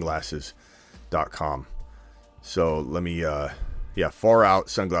 faroutsunglasses.com. So let me, Far Out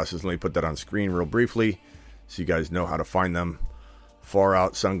Sunglasses. Let me put that on screen real briefly so you guys know how to find them.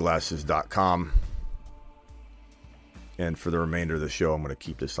 faroutsunglasses.com. And for the remainder of the show, I'm going to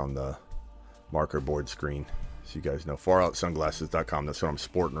keep this on the marker board screen so you guys know. faroutsunglasses.com. That's what I'm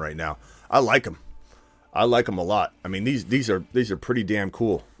sporting right now. I like them. I like them a lot. I mean, these are pretty damn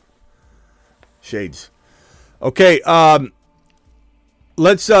cool shades. Okay,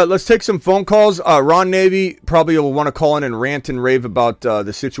 let's take some phone calls. Ron Navy probably will want to call in and rant and rave about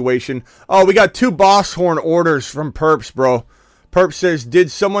the situation. Oh, we got 2 Boss Horn orders from Perps, bro. Perps says, did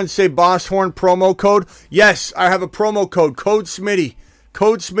someone say Boss Horn promo code? Yes, I have a promo code. Code Smitty.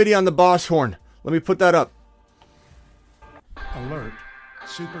 Code Smitty on the Boss Horn. Let me put that up. Alert.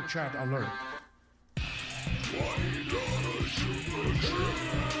 Super chat alert.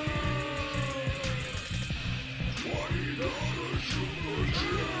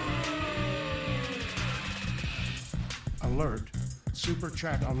 Alert. Super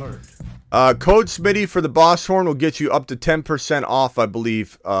chat alert. Code Smitty for the Boss Horn will get you up to 10% off, I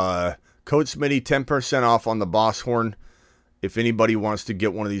believe. Code Code Smitty, 10% off on the Boss Horn. If anybody wants to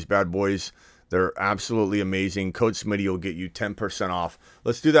get one of these bad boys, they're absolutely amazing. Code Smitty will get you 10% off.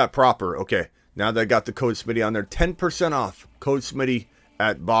 Let's do that proper. Okay, now that I got the Code Smitty on there, 10% off. Code Smitty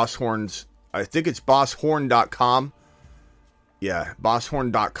at Boss Horns. I think it's bosshorn.com. Yeah,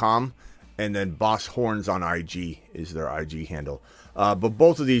 bosshorn.com. And then Boss Horns on IG is their IG handle. But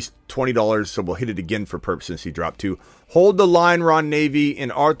both of these, $20, so we'll hit it again for Perp since he dropped 2. Hold the line, Ron Navy.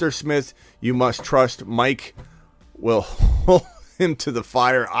 And Arthur Smith, you must trust Mike will hold him to the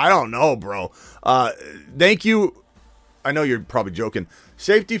fire. I don't know, bro. Thank you. I know you're probably joking.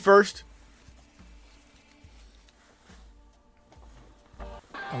 Safety first.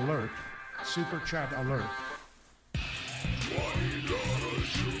 Alert. Super chat alert.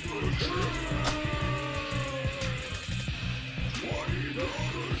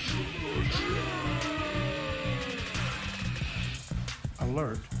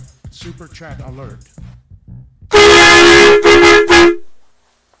 Alert. Super chat alert.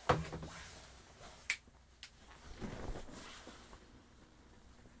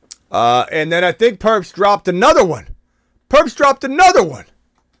 And then I think Perps dropped another one. Dropped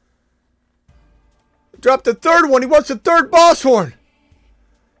the third one. He wants a third Boss Horn.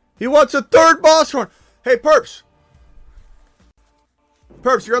 Hey, Perps.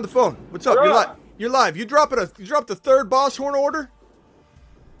 Perps, you're on the phone. What's up? You're live. You dropped the third Boss Horn order?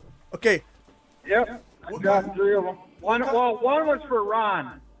 Okay. Yep. I got 3 of them. One was for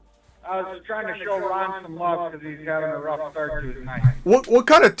Ron. I was just trying to show Ron some love because he's having a rough start to his night. What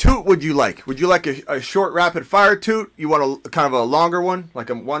kind of toot would you like? Would you like a short rapid fire toot? You want a kind of a longer one, like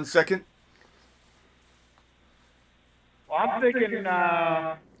a 1 second? Well, I'm thinking you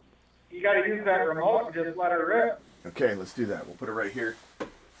got to use that remote and just let it rip. Okay, let's do that. We'll put it right here.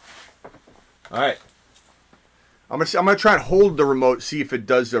 All right. I'm gonna try and hold the remote, see if it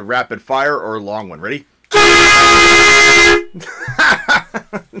does a rapid fire or a long one. Ready?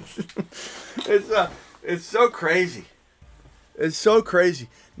 It's so crazy. It's so crazy.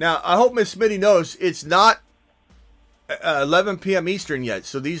 Now, I hope Miss Smitty knows it's not 11 p.m. Eastern yet,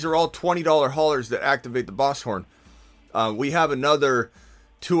 so these are all $20 haulers that activate the Boss Horn. We have another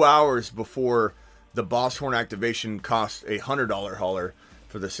 2 hours before the Boss Horn activation costs a $100 hauler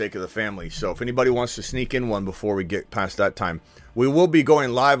for the sake of the family. So if anybody wants to sneak in one before we get past that time, we will be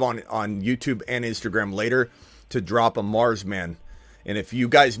going live on YouTube and Instagram later to drop a Mars Man. And if you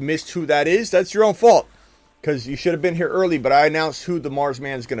guys missed who that is, that's your own fault, because you should have been here early. But I announced who the Mars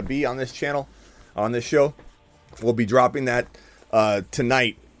Man is going to be on this channel, on this show. We'll be dropping that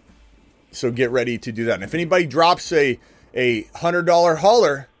tonight. So get ready to do that. And if anybody drops a $100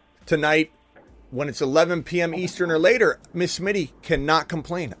 hauler tonight, when it's 11 p.m. Eastern or later, Miss Smitty cannot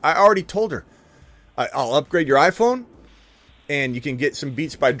complain. I already told her. I'll upgrade your iPhone, and you can get some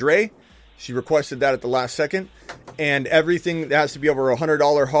Beats by Dre. She requested that at the last second. And everything that has to be over a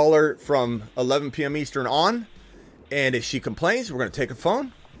 $100 hauler from 11 p.m. Eastern on. And if she complains, we're going to take a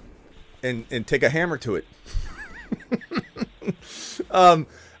phone and take a hammer to it. Ron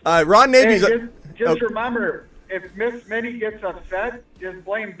Navy's... Hey, just remember... If Miss Smitty gets upset, just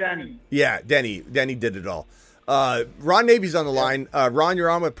blame Denny. Yeah, Denny did it all. Ron Navy's on the line. Ron, you're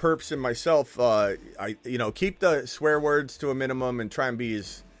on with Perps and myself. Keep the swear words to a minimum and try and be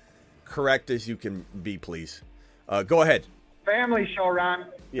as correct as you can be, please. Go ahead. Family show, Ron.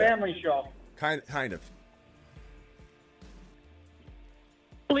 Family show. Kind of.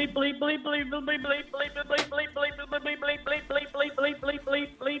 Bleep, bleep, bleep, bleep, bleep, bleep, bleep, bleep, bleep, bleep, bleep, bleep, bleep, bleep, bleep, bleep, bleep, bleep, bleep,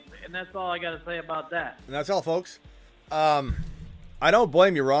 bleep, and that's all I got to say about that. And that's all, folks. I don't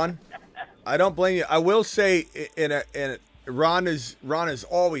blame you, Ron. I don't blame you. I will say, Ron is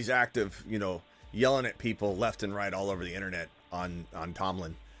always active, yelling at people left and right all over the internet on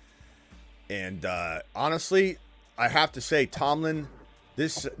Tomlin. And honestly, I have to say, Tomlin,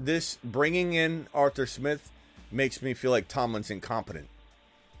 this bringing in Arthur Smith makes me feel like Tomlin's incompetent.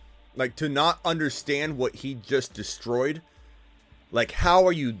 Like, to not understand what he just destroyed. Like, how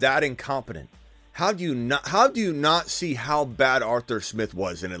are you that incompetent? How do you not see how bad Arthur Smith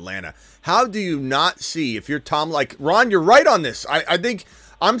was in Atlanta? How do you not see, if you're Tom, like, Ron, you're right on this. I think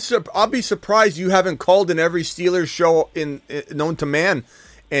I'll be surprised you haven't called in every Steelers show known to man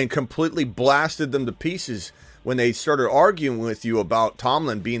and completely blasted them to pieces when they started arguing with you about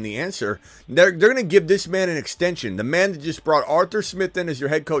Tomlin being the answer. They're going to give this man an extension. The man that just brought Arthur Smith in as your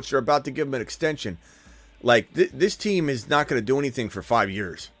head coach, they're about to give him an extension. Like, this team is not going to do anything for 5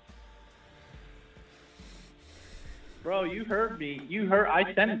 years. Bro, you heard me.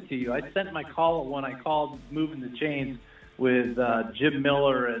 I sent it to you. I sent my call when I called Moving the Chains with Jim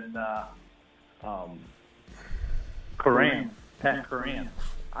Miller and Pat Coran.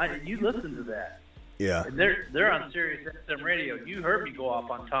 You listen to that. Yeah. And they're on Sirius XM radio. You heard me go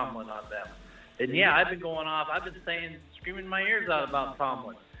off on Tomlin on them. And yeah, I've been going off. I've been screaming my ears out about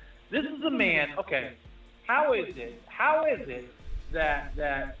Tomlin. This is a man. Okay, how is it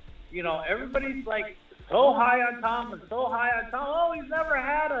that everybody's like so high on Tomlin, so high on Tomlin? Oh, he's never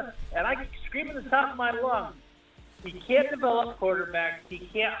had and I scream at the top of my lungs. He can't develop quarterbacks. He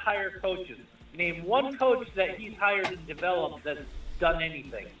can't hire coaches. Name one coach that he's hired and developed that's done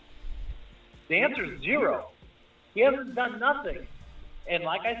anything. The answer is zero. He hasn't done nothing. And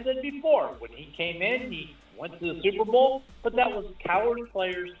like I said before, when he came in, he went to the Super Bowl, but that was Cowher's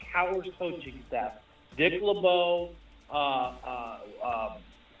players, Cowher's coaching staff. Dick LeBeau,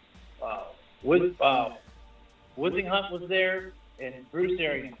 Whittinghunt was there, and Bruce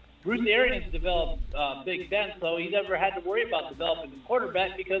Arians. Bruce Arians developed Big Ben, so he never had to worry about developing a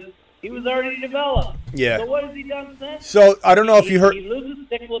quarterback because he was already developed. Yeah. So what has he done since? So I don't know if you heard. He loses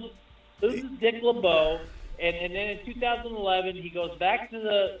Dick LeBeau, and then in 2011 he goes back to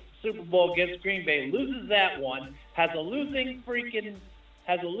the Super Bowl against Green Bay, loses that one, has a losing freaking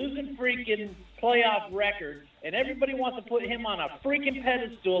playoff record, and everybody wants to put him on a freaking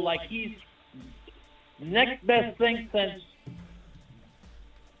pedestal like he's next best thing since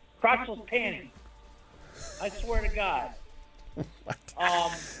crotchless panties. I swear to God.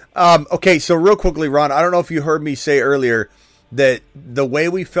 Okay, so real quickly, Ron, I don't know if you heard me say earlier that the way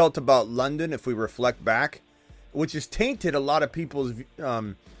we felt about London, if we reflect back, which has tainted a lot of people's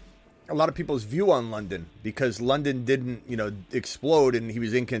view on London, because London didn't, explode and he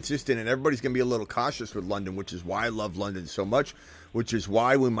was inconsistent, and everybody's going to be a little cautious with London, which is why I love London so much, which is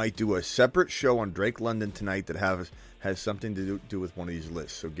why we might do a separate show on Drake London tonight that has something to do with one of these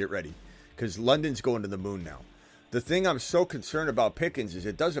lists. So get ready, because London's going to the moon now. The thing I'm so concerned about Pickens is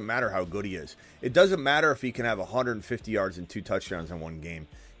it doesn't matter how good he is. It doesn't matter if he can have 150 yards and 2 touchdowns in one game.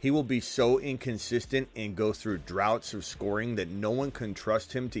 He will be so inconsistent and go through droughts of scoring that no one can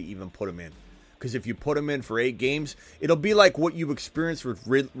trust him to even put him in. Because if you put him in for 8 games, it'll be like what you experienced with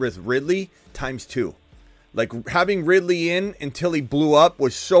Ridley times 2. Like having Ridley in until he blew up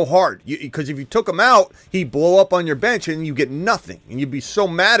was so hard. Because if you took him out, he'd blow up on your bench and you get nothing. And you'd be so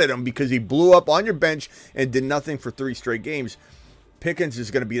mad at him because he blew up on your bench and did nothing for 3 straight games. Pickens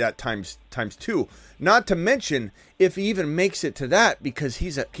is going to be that times 2. Not to mention if he even makes it to that, because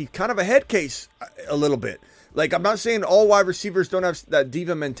he's kind of a head case a little bit. Like, I'm not saying all wide receivers don't have that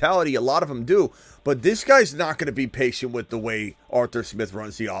diva mentality. A lot of them do. But this guy's not going to be patient with the way Arthur Smith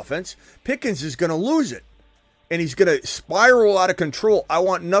runs the offense. Pickens is going to lose it. And he's going to spiral out of control. I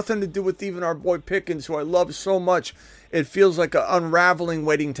want nothing to do with even our boy Pickens, who I love so much. It feels like an unraveling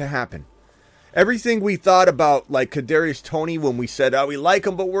waiting to happen. Everything we thought about, like Kadarius Toney, when we said, we like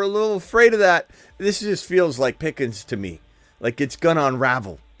him, but we're a little afraid of that. This just feels like Pickens to me. Like it's going to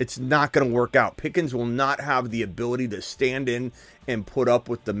unravel. It's not going to work out. Pickens will not have the ability to stand in and put up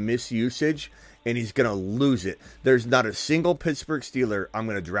with the misusage, and he's going to lose it. There's not a single Pittsburgh Steeler I'm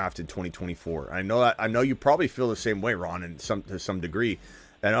going to draft in 2024. I know you probably feel the same way, Ron, to some degree.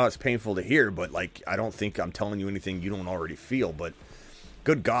 I know it's painful to hear, but I don't think I'm telling you anything you don't already feel. But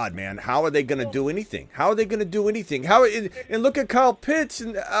good God, man, how are they going to do anything? And look at Kyle Pitts,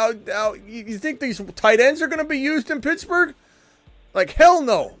 and you think these tight ends are going to be used in Pittsburgh? Like hell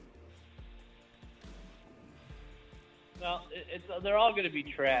no. Well, they're all going to be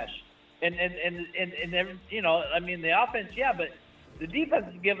trash. And the offense, yeah, but the defense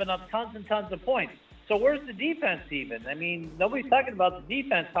is giving up tons and tons of points. So where's the defense even? I mean, nobody's talking about the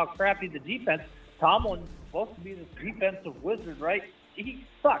defense, how crappy the defense. Tomlin's supposed to be this defensive wizard, right? He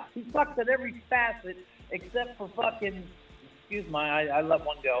sucks. He sucks at every facet except for fucking, I let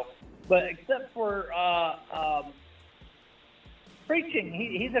one go. But except for preaching.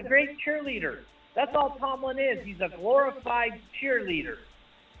 He's a great cheerleader. That's all Tomlin is. He's a glorified cheerleader.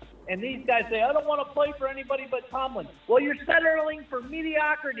 And these guys say, I don't want to play for anybody but Tomlin. Well, you're settling for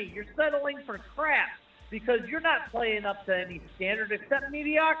mediocrity. You're settling for crap because you're not playing up to any standard except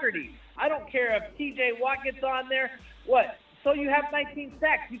mediocrity. I don't care if T.J. Watt gets on there. What? So you have 19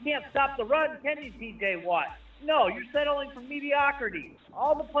 sacks. You can't stop the run, can you, T.J. Watt? No, you're settling for mediocrity.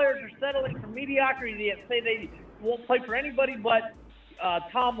 All the players are settling for mediocrity. They say they won't play for anybody but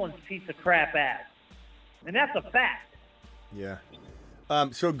Tomlin's piece of crap ass. And that's a fact. Yeah.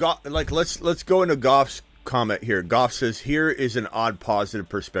 So let's go into Goff's comment here. Goff says, here is an odd positive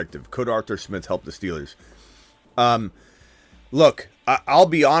perspective. Could Arthur Smith help the Steelers? Look, I'll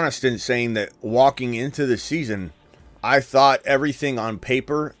be honest in saying that walking into the season, I thought everything on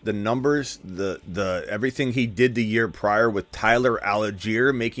paper, the numbers, the everything he did the year prior with Tyler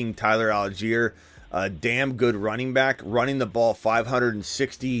Algier, making Tyler Algier a damn good running back, running the ball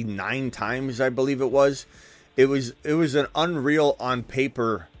 569 times, I believe it was. It was an unreal on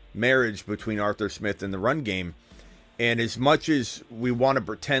paper marriage between Arthur Smith and the run game. And as much as we want to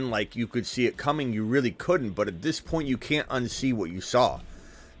pretend like you could see it coming, you really couldn't. But at this point, you can't unsee what you saw.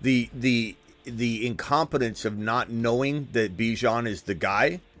 The incompetence of not knowing that Bijan is the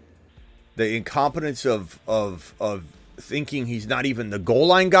guy, the incompetence of thinking he's not even the goal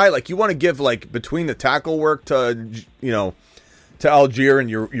line guy. Like, you want to give like between the tackle work to Algier, and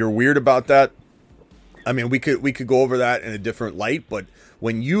you're weird about that. I mean, we could go over that in a different light, but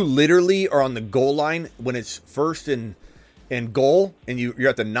when you literally are on the goal line, when it's first and goal, and you're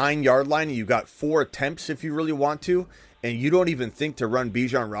at the 9-yard line, and you got 4 attempts if you really want to, and you don't even think to run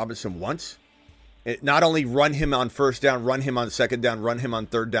Bijan Robinson once, not only run him on first down, run him on second down, run him on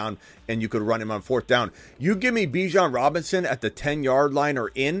third down, and you could run him on fourth down. You give me Bijan Robinson at the 10-yard line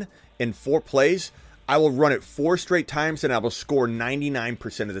or in 4 plays, I will run it 4 straight times, and I will score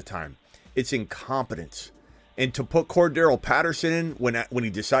 99% of the time. It's incompetence. And to put Cordero Patterson in when he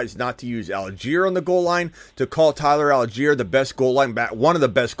decides not to use Algier on the goal line, to call Tyler Algier the best goal line back, one of the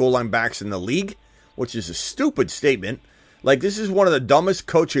best goal line backs in the league, which is a stupid statement. Like, this is one of the dumbest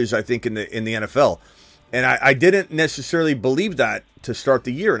coaches, I think, in the NFL. And I didn't necessarily believe that to start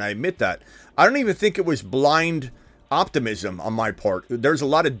the year, and I admit that. I don't even think it was blind optimism on my part. There's a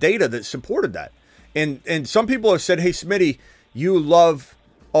lot of data that supported that. And some people have said, hey, Smitty, you love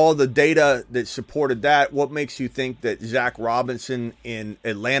all the data that supported that. What makes you think that Zach Robinson in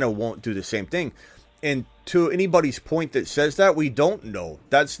Atlanta won't do the same thing? And to anybody's point that says that, we don't know.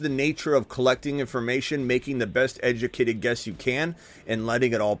 That's the nature of collecting information, making the best educated guess you can, and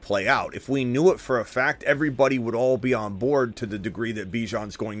letting it all play out. If we knew it for a fact, everybody would all be on board to the degree that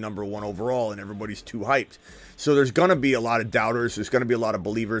Bijan's going number 1 overall and everybody's too hyped. So there's going to be a lot of doubters. There's going to be a lot of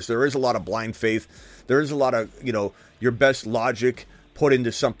believers. There is a lot of blind faith. There is a lot of, your best logic put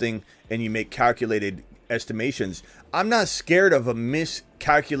into something, and you make calculated estimations. I'm not scared of a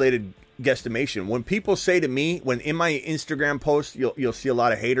miscalculated guesstimation. When people say to me, when in my Instagram post, you'll see a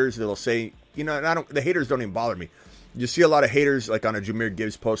lot of haters that'll say, the haters don't even bother me. You see a lot of haters, like on a Jahmyr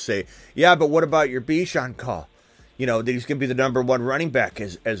Gibbs post, say, yeah, but what about your Bijan call? That he's going to be the number 1 running back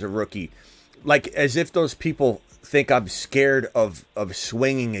as a rookie. Like, as if those people think I'm scared of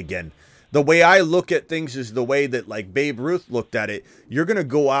swinging again. The way I look at things is the way that, like, Babe Ruth looked at it. You're going to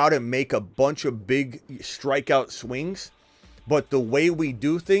go out and make a bunch of big strikeout swings, but the way we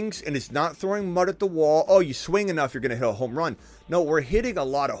do things, and it's not throwing mud at the wall, oh, you swing enough, you're going to hit a home run. No, we're hitting a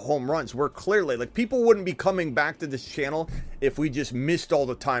lot of home runs. We're clearly, like, people wouldn't be coming back to this channel if we just missed all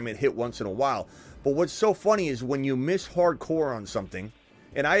the time and hit once in a while. But what's so funny is when you miss hardcore on something,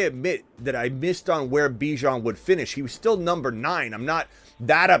 and I admit that I missed on where Bijan would finish. He was still number 9. I'm not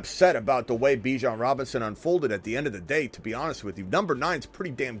that upset about the way Bijan Robinson unfolded at the end of the day, to be honest with you. Number 9 is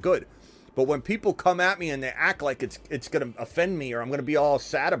pretty damn good. But when people come at me and they act like it's going to offend me, or I'm going to be all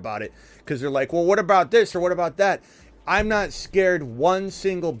sad about it because they're like, well, what about this or what about that? I'm not scared one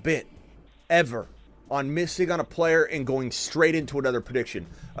single bit ever on missing on a player and going straight into another prediction.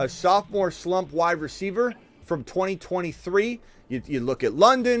 A sophomore slump wide receiver from 2023, you look at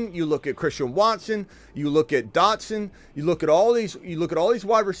London, you look at Christian Watson, you look at Dotson, you look at all these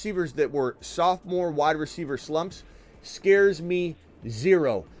wide receivers that were sophomore wide receiver slumps. Scares me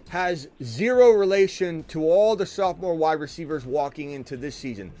zero. Has zero relation to all the sophomore wide receivers walking into this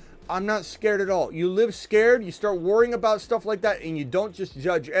season. I'm not scared at all. You live scared, you start worrying about stuff like that, and you don't just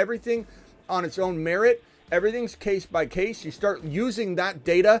judge everything on its own merit. Everything's case by case. You start using that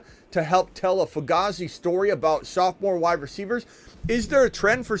data to help tell a Fugazi story about sophomore wide receivers. Is there a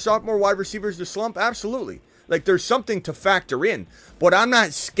trend for sophomore wide receivers to slump? Absolutely. Like, there's something to factor in. But I'm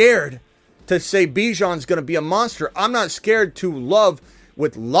not scared to say Bijan's going to be a monster. I'm not scared to love,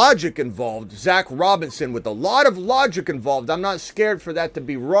 with logic involved, Zach Robinson with a lot of logic involved. I'm not scared for that to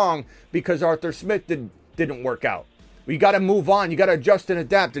be wrong because Arthur Smith didn't work out. You got to move on. You got to adjust and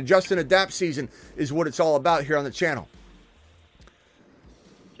adapt. Adjust and adapt season is what it's all about here on the channel.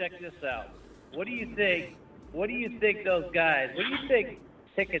 Check this out. What do you think? What do you think those guys? What do you think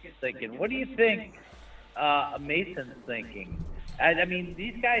Pickett's thinking? What do you think Mason's thinking? I mean,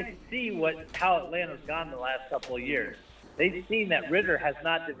 these guys see how Atlanta's gone the last couple of years. They've seen that Ritter has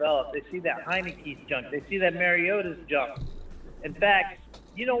not developed. They see that Heineke's junk. They see that Mariota's junk. In fact,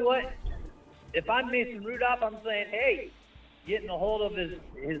 you know what? If I'm Mason Rudolph, I'm saying, hey, getting a hold of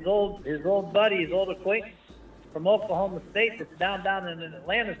his old buddy, his old acquaintance from Oklahoma State that's down in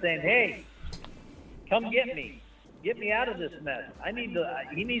Atlanta, saying, hey, come get me out of this mess.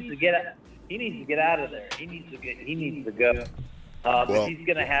 He needs to get out of there. He needs to go. If he's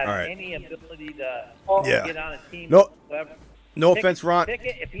going to have any ability to get on a team, whatever. No offense, Ron.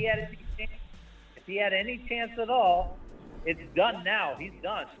 If he had any chance at all, it's done now. He's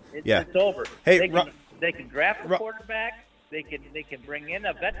done. It's over. Hey, they can draft a quarterback. They can bring in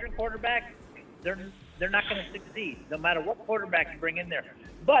a veteran quarterback. They're not going to succeed, no matter what quarterback you bring in there.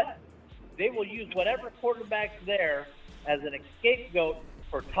 But they will use whatever quarterback's there as an scapegoat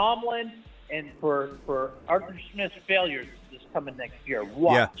for Tomlin and for Arthur Smith's failures this coming next year.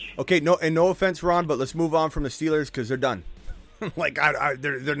 Watch. Yeah. Okay. No offense, Ron, but let's move on from the Steelers because they're done.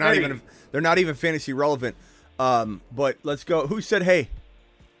 They're not even fantasy relevant. But let's go. Who said hey?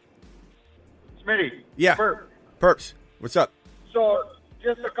 Smitty. Yeah. Perps. What's up? So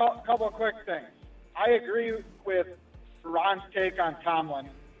just a couple of quick things. I agree with Ron's take on Tomlin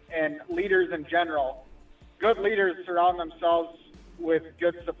and leaders in general. Good leaders surround themselves with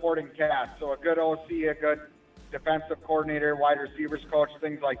good supporting cast. So a good OC, a good defensive coordinator, wide receivers coach,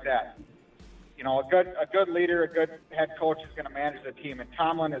 things like that. You know, a good leader, a good head coach is going to manage the team, and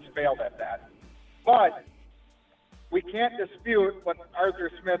Tomlin has failed at that. But we can't dispute what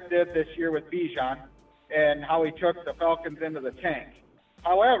Arthur Smith did this year with Bijan and how he took the Falcons into the tank.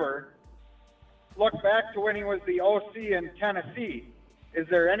 However, look back to when he was the OC in Tennessee. Is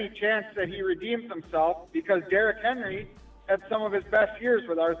there any chance that he redeems himself? Because Derrick Henry had some of his best years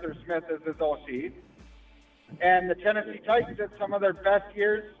with Arthur Smith as his OC. And the Tennessee Titans had some of their best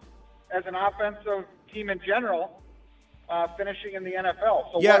years as an offensive team in general, finishing in the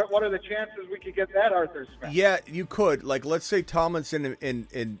NFL. So what are the chances we could get that Arthur Smith? Yeah, you could. Like, let's say Tomlinson,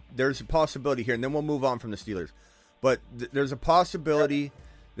 and there's a possibility here, and then we'll move on from the Steelers. But there's a possibility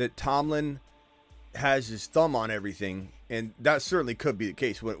that Tomlin has his thumb on everything, and that certainly could be the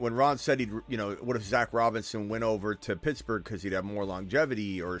case. When Ron said what if Zach Robinson went over to Pittsburgh because he'd have more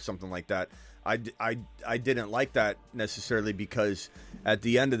longevity or something like that, I didn't like that necessarily, because at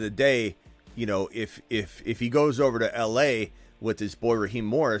the end of the day, if he goes over to L.A. with his boy Raheem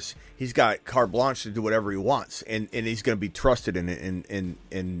Morris, he's got carte blanche to do whatever he wants, and he's going to be trusted, and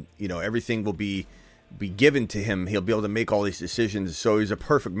everything will be given to him. He'll be able to make all these decisions. So he's a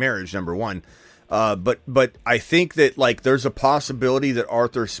perfect marriage, number one. But I think that there's a possibility that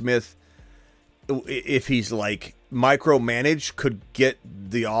Arthur Smith, if he's micromanaged, could get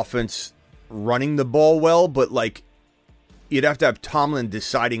the offense running the ball well. But you'd have to have Tomlin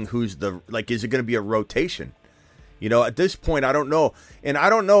deciding who's is it going to be a rotation? At this point, I don't know, and I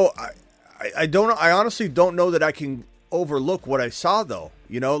don't know. I don't know. I honestly don't know that I can overlook what I saw though.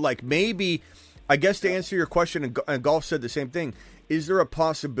 Maybe. I guess to answer your question, and Golf said the same thing, is there a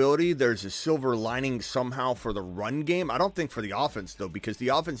possibility there's a silver lining somehow for the run game? I don't think for the offense, though, because the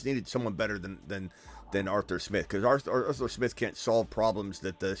offense needed someone better than Arthur Smith, because Arthur Smith can't solve problems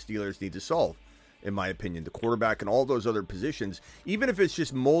that the Steelers need to solve, in my opinion. The quarterback and all those other positions, even if it's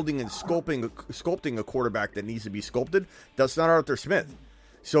just molding and sculpting a quarterback that needs to be sculpted, that's not Arthur Smith.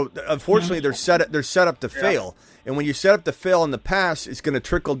 So, unfortunately, they're set up to fail. And when you set up to fail in the pass, it's going to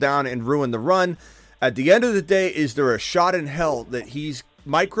trickle down and ruin the run. At the end of the day, is there a shot in hell that he's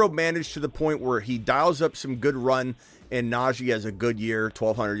micromanaged to the point where he dials up some good run and Najee has a good year,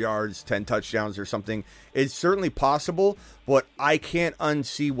 1,200 yards, 10 touchdowns or something? It's certainly possible, but I can't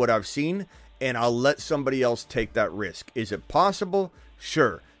unsee what I've seen, and I'll let somebody else take that risk. Is it possible?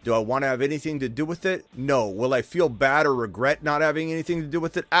 Sure. Do I want to have anything to do with it? No. Will I feel bad or regret not having anything to do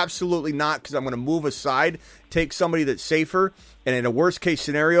with it? Absolutely not, because I'm going to move aside, take somebody that's safer, and in a worst-case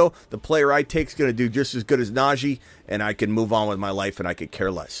scenario, the player I take is going to do just as good as Najee, and I can move on with my life, and I could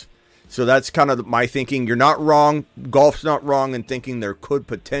care less. So that's kind of my thinking. You're not wrong. Golf's not wrong in thinking there could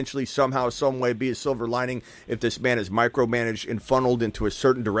potentially somehow, some way be a silver lining if this man is micromanaged and funneled into a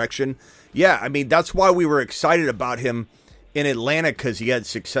certain direction. Yeah, I mean, that's why we were excited about him in Atlanta, because he had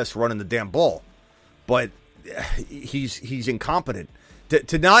success running the damn ball. But he's incompetent.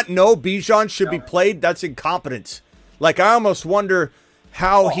 To not know Bijan should be played, that's incompetence. I almost wonder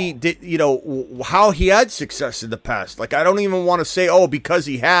how he did, how he had success in the past. I don't even want to say, because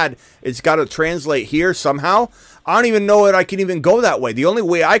he had, it's got to translate here somehow. I don't even know that I can even go that way. The only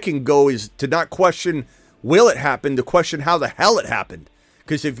way I can go is to not question will it happen, to question how the hell it happened.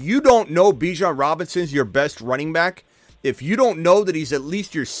 Because if you don't know Bijan Robinson's your best running back, if you don't know that he's at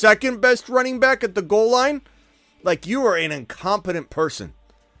least your second best running back at the goal line, you are an incompetent person.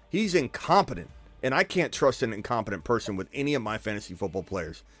 He's incompetent. And I can't trust an incompetent person with any of my fantasy football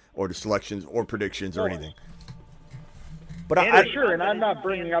players or the selections or predictions or anything. But and I'm not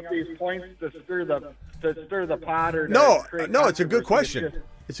bringing up these points to stir the pot or no, it's a good question.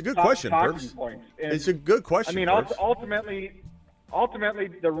 It's a good question, Perps. It's a good question. I mean, ultimately,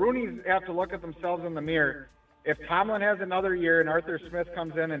 the Rooneys have to look at themselves in the mirror if Tomlin has another year and Arthur Smith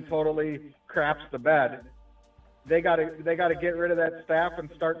comes in and totally craps the bed, they got to get rid of that staff and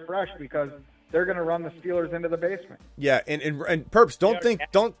start fresh because they're going to run the Steelers into the basement. Yeah, and Perps,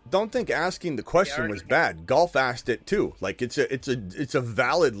 don't think asking the question was bad. Golf asked it too. Like it's a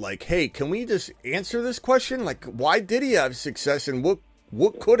valid, like, hey, can we just answer this question? Like, why did he have success and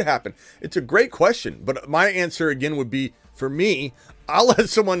what could happen? It's a great question, but my answer again would be, for me, I'll let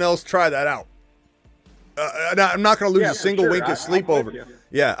someone else try that out. I'm not going to lose a single wink of sleep over it.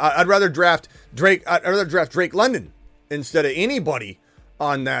 Yeah, I'd rather draft Drake. I'd rather draft Drake London instead of anybody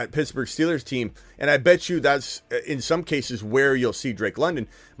on that Pittsburgh Steelers team. And I bet you that's, in some cases, where you'll see Drake London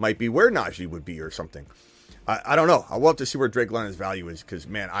might be where Najee would be or something. I don't know. I'll have to see where Drake London's value is because,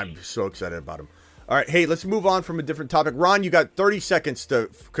 man, I'm so excited about him. All right, hey, let's move on from a different topic. Ron, you got 30 seconds to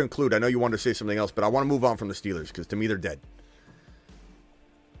conclude. I know you wanted to say something else, but I want to move on from the Steelers because, to me, they're dead.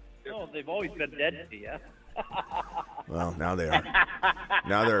 No, they've always been dead to you. Well, now they are.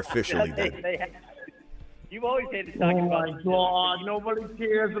 Now they're officially dead. You've always hated talking about Oh, my God. Nobody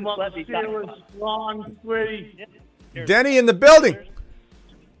cares about the Steelers. Wrong, sweetie. Denny in the building.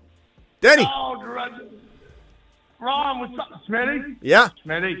 Denny. Oh, Ron, what's up, Smitty? Yeah.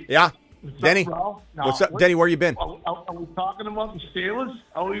 Smitty. Yeah. What's Denny. up, bro? No, What's up, Denny? Where you been? Are we talking about the Steelers?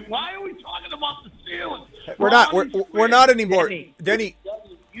 Why are we talking about the Steelers? We're not. We're not anymore. Denny.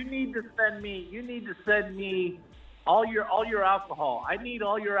 You need to send me all your alcohol. I need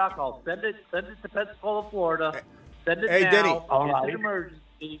all your alcohol. Send it to Pensacola, Florida. Send it Hey, now. Denny. All It's right. an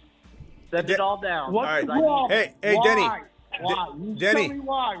emergency. Send it all down. What's All right. wrong? Hey, Why? Denny. Why? You Denny. tell me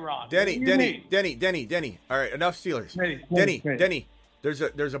why, Ron. Denny. What do you mean? Denny. All right, enough Steelers. Denny. Denny.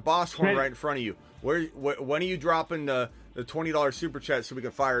 There's a boss horn Denny. right in front of you. When are you dropping the $20 super chat so we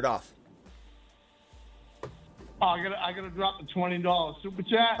can fire it off? Oh, I gotta drop the $20 super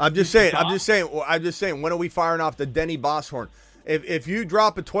chat. I'm just saying. When are we firing off the Denny boss horn? If you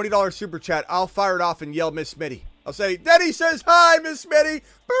drop a $20 super chat, I'll fire it off and yell Miss Smitty. I'll say, Denny says hi, Miss Smitty.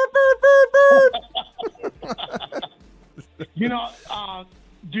 Burp, burp, burp, burp.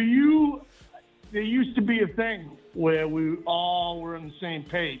 There used to be a thing where we all were on the same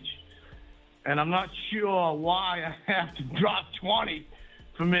page, and I'm not sure why I have to drop 20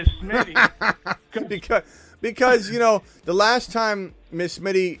 for Miss Smitty. because the last time Miss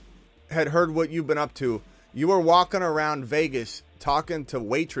Smitty had heard what you've been up to, you were walking around Vegas talking to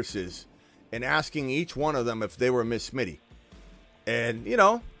waitresses and asking each one of them if they were Miss Smitty, and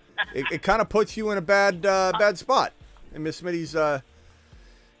it kind of puts you in a bad spot in Miss Smitty's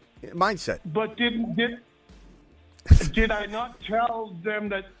mindset. But did I not tell them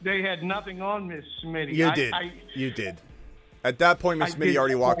that they had nothing on Miss Smitty? You did. At that point, Miss Smitty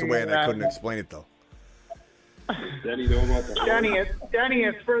already walked away, and I couldn't explain it though. Denny,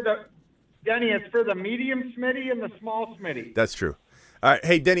 it's for the medium Smitty and the small Smitty. That's true. All right,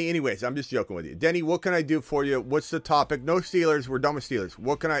 hey Denny. Anyways, I'm just joking with you, Denny. What can I do for you? What's the topic? No Steelers. We're done with Steelers.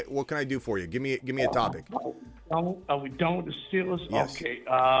 What can I do for you? Give me a topic. Are we done with the Steelers? Yes. Okay.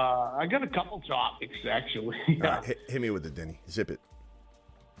 I got a couple topics actually. All right, hit me with it, Denny. Zip it.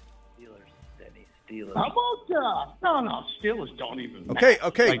 Steelers. How about no, Steelers don't even Okay,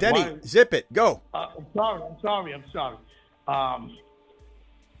 matter. Like, Denny, why- zip it. Go. I'm sorry. All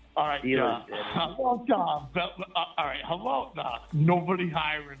right. Steelers, How about nobody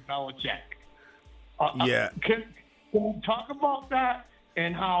hiring Belichick? Yeah. Can we talk about that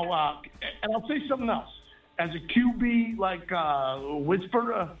and how? And I'll say something else. As a QB,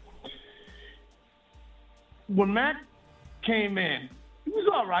 whisperer, when Matt came in, he was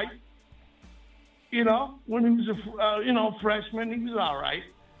all right. When he was a freshman, he was all right,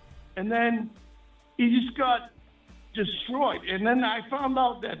 and then he just got destroyed. And then I found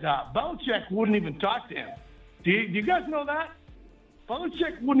out that Belichick wouldn't even talk to him. Do you guys know that?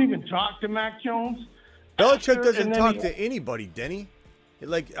 Belichick wouldn't even talk to Mac Jones. Belichick doesn't talk to anybody, Denny.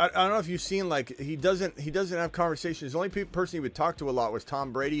 Like I don't know if you've seen, like he doesn't have conversations. The only person he would talk to a lot was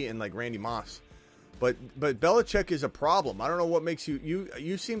Tom Brady and like Randy Moss. But Belichick is a problem. I don't know what makes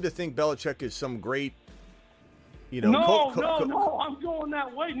you seem to think Belichick is some great, No, I'm going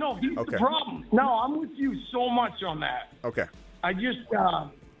that way. No, he's the problem. No, I'm with you so much on that. Okay. I just,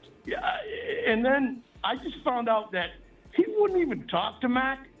 and then I just found out that he wouldn't even talk to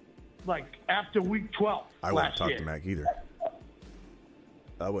Mac, after week 12 I wouldn't talk to Mac either.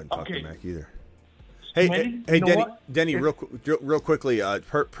 I wouldn't talk to Mac either. Hey, Denny, real quickly.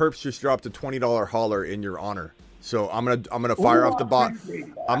 Perps just dropped a $20 holler in your honor, so I'm gonna fire off the boss.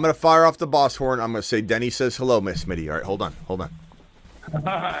 I'm gonna fire off the boss horn. I'm gonna say Denny says hello, Miss Smitty. All right, hold on.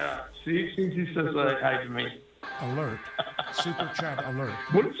 See, she says hi to me. alert. Super chat alert.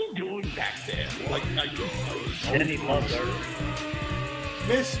 What is he doing back there? Denny Mother.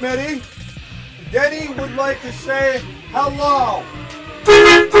 Miss Smitty, Denny would like to say hello.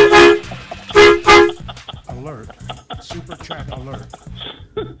 Alert. Super chat alert.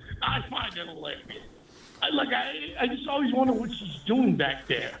 I find it hilarious. I just always wonder what she's doing back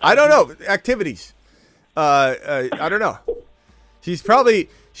there. I don't know. Activities. I don't know. She's probably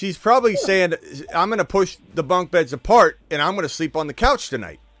saying, I'm going to push the bunk beds apart and I'm going to sleep on the couch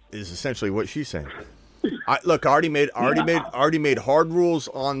tonight, is essentially what she's saying. Look, I already made hard rules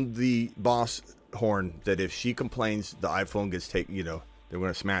on the boss horn that if she complains, the iPhone gets taken, they're going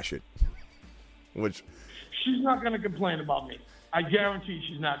to smash it. Which she's not going to complain about me. I guarantee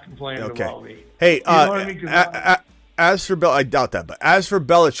she's not complaining about me. Hey, you know what I mean? As for I doubt that, but as for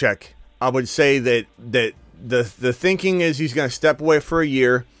Belichick, I would say that the thinking is he's going to step away for a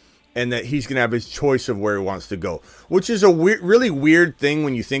year, and that he's going to have his choice of where he wants to go, which is a really weird thing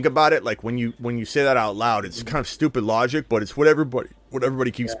when you think about it. Like when you say that out loud, it's kind of stupid logic, but it's what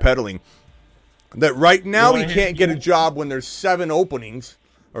everybody keeps peddling. That right now he can't get a job when there's 7 openings,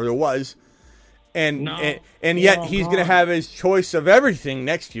 or there was. And yet he's going to have his choice of everything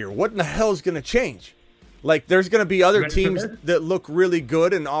next year. What in the hell is going to change? Like, there's going to be other teams that look really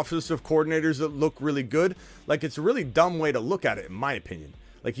good and offensive coordinators that look really good. Like, it's a really dumb way to look at it, in my opinion.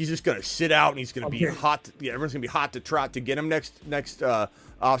 Like, he's just going to sit out and he's going to be hot. Everyone's going to be hot to trot to get him next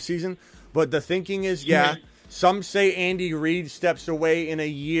offseason. But the thinking is, some say Andy Reid steps away in a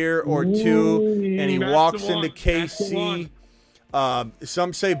year or two and he walks into KC.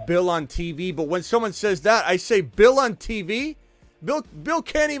 Some say Bill on TV, but when someone says that, I say Bill on TV. Bill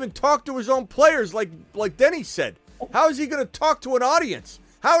can't even talk to his own players like Denny said. How is he going to talk to an audience?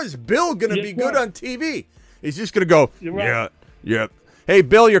 How is Bill going to be good on TV? He's just going to go, yeah. Hey,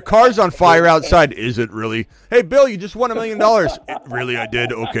 Bill, your car's on fire outside. Is it really? Hey, Bill, you just won $1 million. Really, I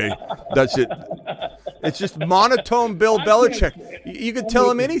did? Okay, that's it. It's just monotone Bill Belichick. You could tell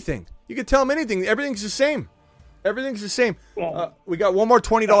him anything. Everything's the same. Everything's the same. We got one more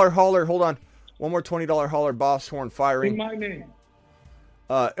 $20 hauler. Hold on. One more $20 hauler, boss horn firing. In my name.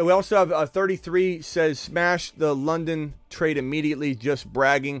 We also have 33 says, smash the London trade immediately, just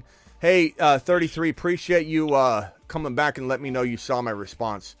bragging. Hey, 33, appreciate you coming back and let me know you saw my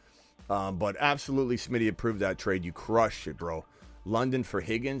response. But absolutely, Smitty approved that trade. You crushed it, bro. London for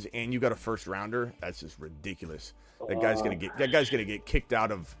Higgins, and you got a first rounder. That's just ridiculous. That guy's gonna get kicked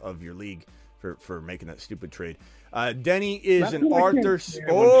out of your league for making that stupid trade. Denny is an Arthur.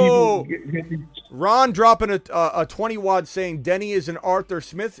 Ron dropping a 20 wad saying Denny is an Arthur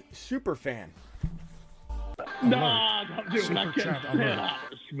Smith super fan. No, don't do it. I can't stand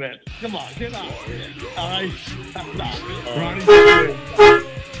Arthur Smith. Come on, get out of here. All right, Ronnie.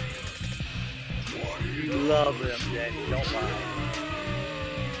 You love him, Denny. Don't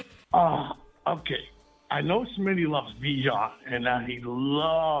lie. Okay. I know Smitty loves Bijan, and he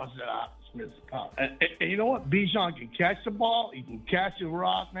loves that. And you know what? Bijan can catch the ball. He can catch the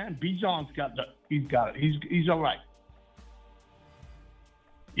rock, man. Bijan's got it. He's all right.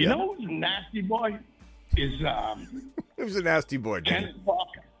 You know who's a nasty boy? Who's a nasty boy, Dan? Kenneth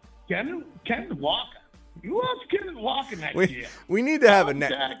Walker. Kenneth Walker. You want Kenneth Walker next year? We need to have we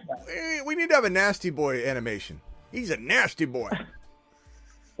need to have a nasty boy animation. He's a nasty boy.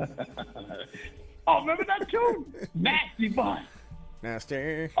 Oh, remember that tune? Nasty boy.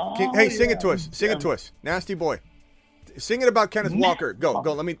 Nasty. Hey, sing it to us. Sing it to us. Nasty boy. Sing it about Kenneth Walker. Go.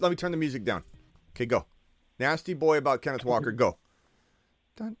 Let me turn the music down. Okay, go. Nasty boy about Kenneth Walker. Go.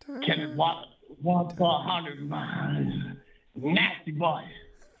 Dun, dun, Kenneth Walker. 100 miles. Nasty boy.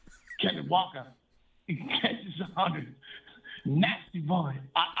 Kenneth Walker. He catches 100. Nasty boy.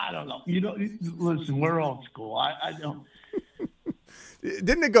 I don't know. Listen, we're old school. I don't.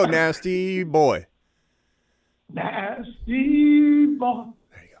 Didn't it go nasty boy? Nasty boy.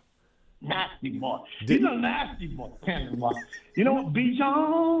 There you go. Nasty boy. He's a nasty boy. Kenneth Walker. You know what?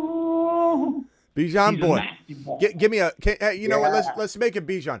 Bijan boy. Give me a. You know what? Let's make it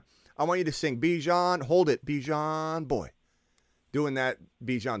Bijan. I want you to sing Bijan. Hold it, Bijan boy. Doing that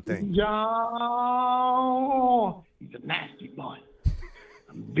Bijan thing. Bijan. He's a nasty boy.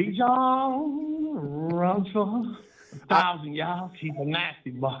 Bijan runs for 1,000 yards. He's a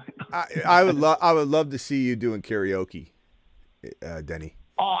nasty boy. I would love to see you doing karaoke, Denny.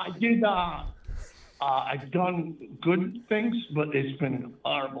 Oh, I did. I've done good things, but it's been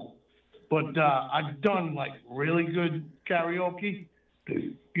horrible. But I've done like really good karaoke.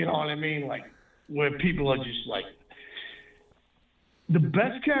 You know what I mean? Like where people are just like. The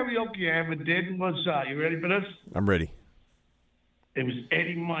best karaoke I ever did was. You ready for this? I'm ready. It was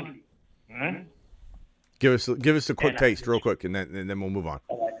Eddie Money. Right? Give us a quick taste, real quick, and then we'll move on.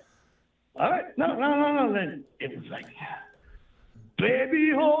 All right. No. Then it was like,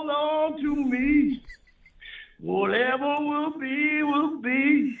 baby, hold on to me. Whatever will be, will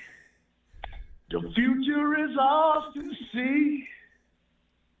be. The future is ours to see.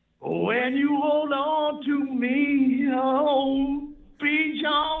 When you hold on to me, oh,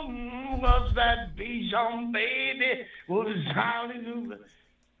 Bijan, was that Bijan, baby? Was hallelujah.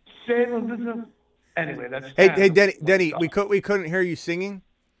 Anyway, that's hey, Denny, we couldn't hear you singing.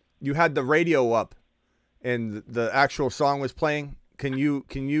 You had the radio up, and the actual song was playing. Can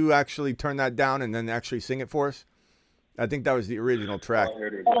you actually turn that down and then actually sing it for us? I think that was the original track.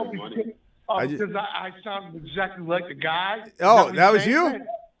 Because I sounded exactly like the guy. Oh, that was you?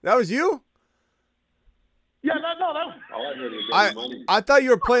 That was you? Yeah, no, that was. All I heard was money. I thought you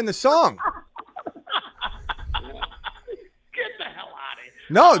were playing the song. Get the hell out of here.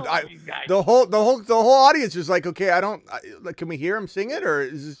 No, the whole audience was like, okay, can we hear him sing it, or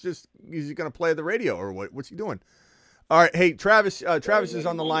is he going to play the radio, or what's he doing? All right, hey, Travis is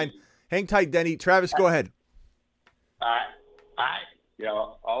on the line. Hang tight, Denny. Travis, go ahead. Yeah,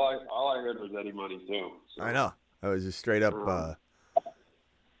 all I heard was Eddie Money too. So. I know. That was just straight up.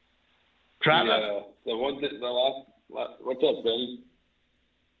 Travis. What's up, Benny?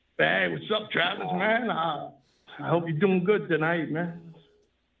 Hey, what's up, Travis, man? I hope you're doing good tonight, man.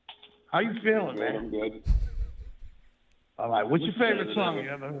 How you feeling, man? I'm good. All right, what's your favorite song you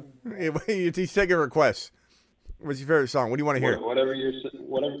ever? He's taking requests. What's your favorite song? What do you want to hear? Whatever you're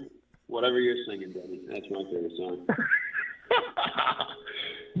singing, Benny. That's my favorite song.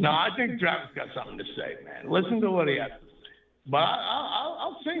 No, I think Travis got something to say, man. Listen to what he has to say. But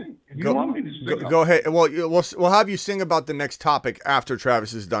I'll sing. If you want me to sing. Go ahead. Well, we'll have you sing about the next topic after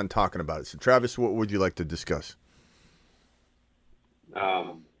Travis is done talking about it. So, Travis, what would you like to discuss?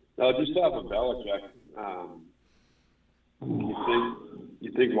 Just off of Belichick.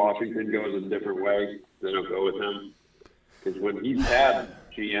 You think Washington goes a different way? They don't go with him? Because when he's had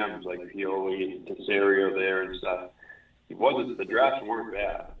GMs like Pioli and Casario there and stuff, the drafts weren't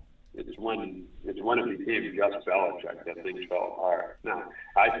bad. It's when it became just Belichick that things fell apart. Now,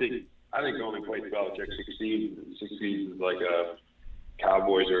 I think the only place Belichick succeeds is like a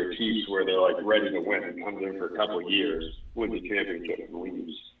Cowboys or a Chiefs where they're like ready to win and comes in for a couple of years, wins the championship and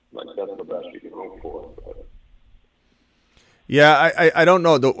leaves. Like that's the best you can hope for. But. Yeah, I don't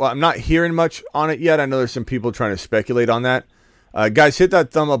know. I'm not hearing much on it yet. I know there's some people trying to speculate on that. Guys, hit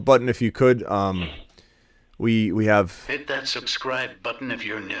that thumb up button if you could. We have hit that subscribe button if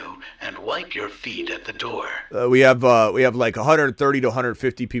you're new and wipe your feet at the door. We have like 130 to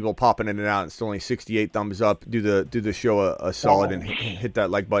 150 people popping in and out. It's only 68 thumbs up. Do the show a solid and hit that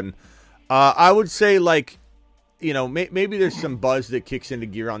like button. I would say maybe there's some buzz that kicks into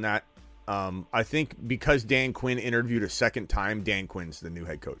gear on that. I think because Dan Quinn interviewed a second time, Dan Quinn's the new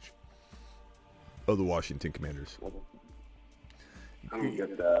head coach of the Washington Commanders. I don't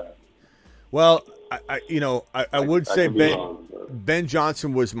get that. Well, I would say Ben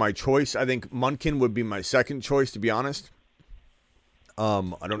Johnson was my choice. I think Munkin would be my second choice, to be honest. I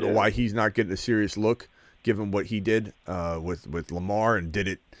don't know why he's not getting a serious look, given what he did with Lamar and did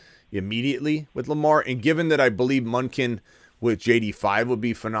it immediately with Lamar. And given that I believe Munkin with JD5 would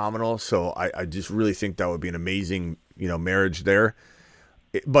be phenomenal, so I just really think that would be an amazing marriage there.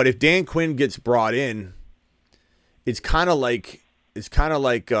 But if Dan Quinn gets brought in, it's kind of like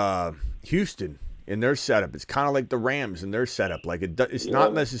Houston in their setup. It's kind of like the Rams in their setup. Like it's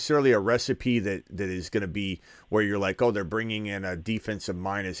not necessarily a recipe that is going to be where you're like, oh, they're bringing in a defensive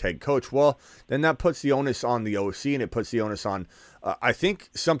mind as head coach. Well, then that puts the onus on the OC, and it puts the onus on, I think,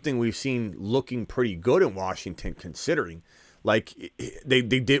 something we've seen looking pretty good in Washington, considering. Like they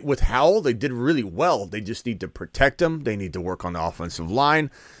did with Howell, they did really well. They just need to protect him. They need to work on the offensive line.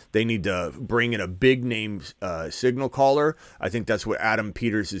 They need to bring in a big name signal caller. I think that's what Adam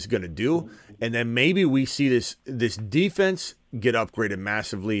Peters is going to do. And then maybe we see this defense get upgraded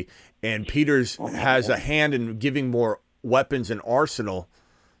massively, and Peters has a hand in giving more weapons and arsenal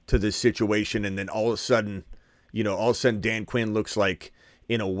to this situation. And then all of a sudden Dan Quinn looks like,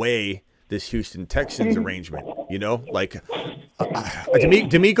 in a way, this Houston Texans arrangement, like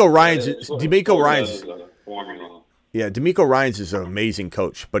D'Amico Ryans is an amazing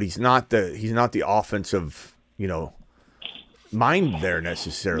coach, but he's not the offensive, mind there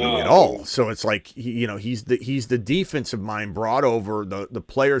necessarily at all. So it's like he's the defensive mind brought over, the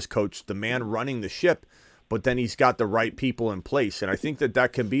players coach, the man running the ship, but then he's got the right people in place, and I think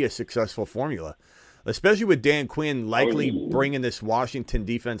that can be a successful formula. Especially with Dan Quinn likely bringing this Washington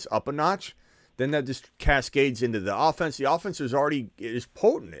defense up a notch, then that just cascades into the offense. The offense is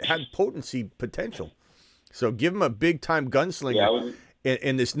potent. It had potency potential. So give him a big-time gunslinger.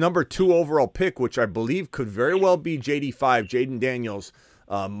 And this number 2 overall pick, which I believe could very well be JD5, Jaden Daniels,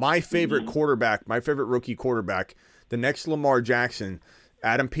 my favorite quarterback, my favorite rookie quarterback, the next Lamar Jackson.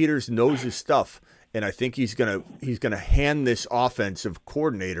 Adam Peters knows his stuff, and I think he's gonna hand this offensive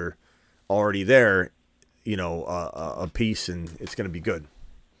coordinator already there, a piece, and it's gonna be good.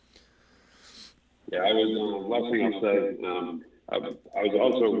 Yeah, I was last thing I'll say. I was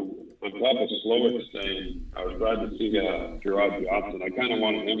also on top of Slowick saying I was glad to see Gerard Johnson. I kind of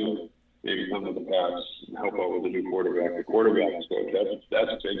wanted him to maybe come to the Pats and help out with the new quarterback. The quarterback's coach,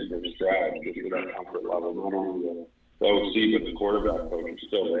 that's big for Stroud, just for that comfort level. Not only the OC, but the quarterback coach is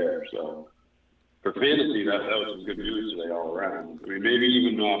still there. So for fantasy, that was some good news today all around. I mean, maybe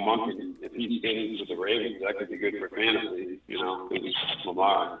even Monken, if he stays with the Ravens, that could be good for fantasy. It's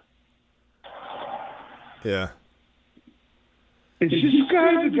Lamar. Yeah. Is this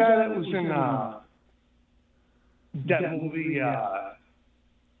guy the guy that was in that movie,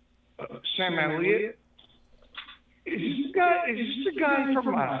 Sam Elliott? Is this the guy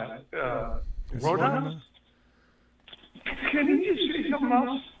from Roadhouse? Can he just say something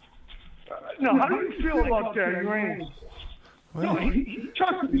else? No, how do you feel about that, Green? No, he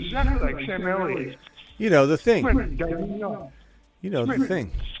talks exactly like Sam Elliott. The thing. The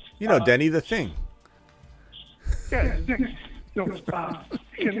thing. Denny, the thing. Yeah, the thing. No, stop.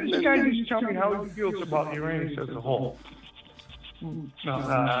 Can this guy just tell me how he feels about Uranus as a whole? You're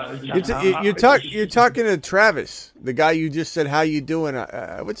talking to Travis, the guy you just said, how you doing?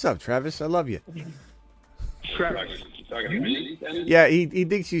 What's up, Travis? I love you. Travis. Yeah, he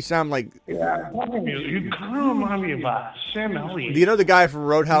thinks you sound like... Yeah, you kind of remind me of Sam Elliott. Do you know the guy from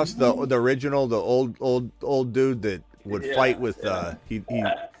Roadhouse, the original, the old dude that would fight with...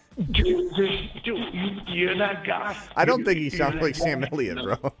 Dude, you're that guy. I don't think he sounds like Sam Elliott,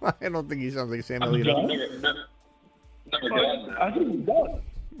 bro. I don't think he sounds like Sam Elliott. I think he does.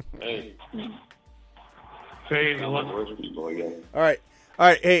 Hey, All right.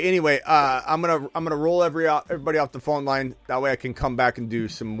 Hey, anyway, I'm gonna roll everybody off the phone line. That way I can come back and do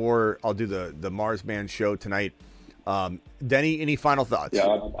some more. I'll do the Mars Band show tonight. Denny, any final thoughts? Yeah,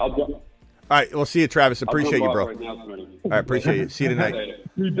 I'll do. All right, we'll see you, Travis. Appreciate you, bro. Right now, all right, appreciate you. See you tonight.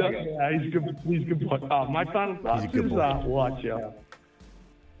 He's good. He's good boy. My final thought is watch out.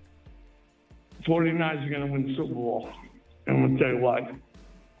 49ers are going to win the Super Bowl. And I'm going to tell you why.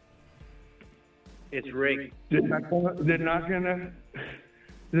 It's rigged. They're not going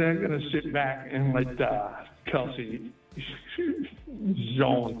to sit back and let Kelsey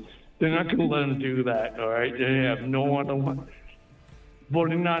zone. They're not going to let him do that, all right? They have no other one.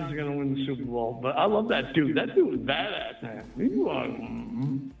 49ers are going to win the Super Bowl. But I love that dude. That dude is badass, man.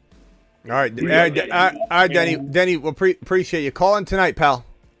 All right, Denny, we'll appreciate you. Call in tonight, pal.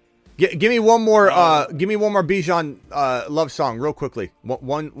 Give me one more Bijan love song real quickly.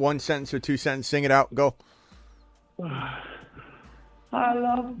 One sentence or 2 sentences. Sing it out. Go. I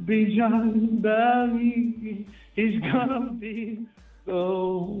love Bijan Belly. He's gonna be the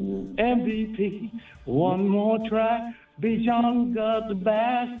MVP. One more track. Bijan got the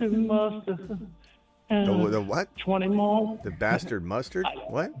bastard mustard. The what? 20 more. The bastard mustard?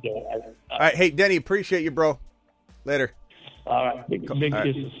 What? All right, hey Denny, appreciate you, bro. Later. All right, big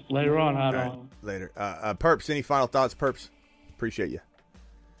kisses. Later on, I don't. Right, later. Perps, any final thoughts, Perps? Appreciate you.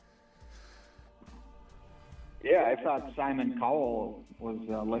 Yeah, I thought Simon Cowell was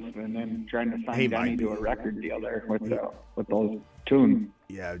listening and trying to sign Denny to a record deal there with those tunes.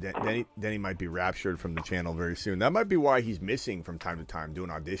 Yeah, Denny might be raptured from the channel very soon. That might be why he's missing from time to time,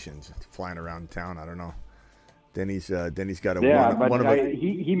 doing auditions, flying around town. I don't know. Denny's got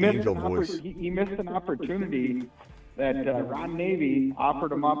he missed angel voice. He missed an opportunity that Ron Navy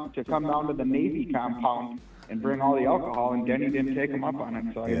offered him up to come down to the Navy compound and bring all the alcohol, and Denny didn't take him up on it.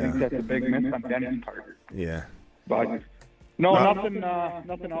 So I think that's a big miss on Denny's part. Yeah. But nothing else.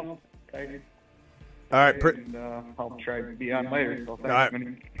 All right, I'll try to be on later. So all right,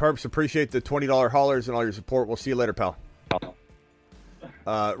 Perps, appreciate the $20 haulers and all your support. We'll see you later, pal.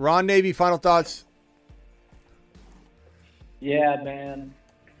 Ron Navy, final thoughts? Yeah, man.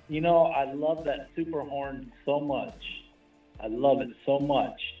 I love that super horn so much. I love it so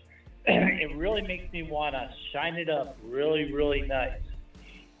much. It really makes me want to shine it up really, really nice.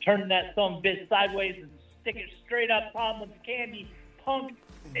 Turn that some bitch sideways and stick it straight up Tomlin's candy. Punk.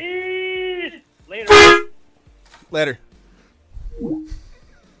 Later.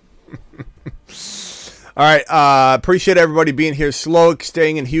 All right. Appreciate everybody being here. Slowick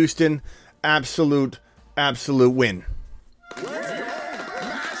staying in Houston. Absolute win.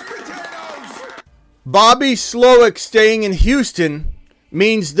 Bobby Slowick staying in Houston.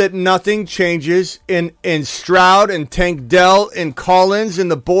 means that nothing changes, and Stroud and Tank Dell and Collins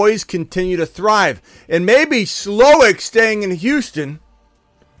and the boys continue to thrive. And maybe Slowick staying in Houston.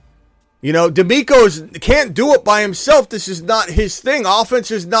 You know, D'Amico can't do it by himself. This is not his thing.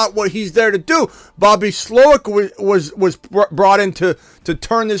 Offense is not what he's there to do. Bobby Slowick was brought in to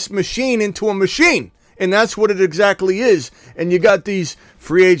turn this machine into a machine. And that's what it exactly is. And you got these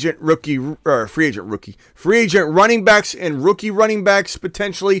free agent running backs and rookie running backs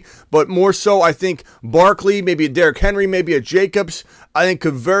potentially, but more so I think Barkley, maybe a Derrick Henry, maybe a Jacobs, I think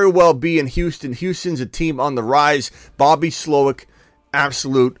could very well be in Houston. Houston's a team on the rise. Bobby Slowick,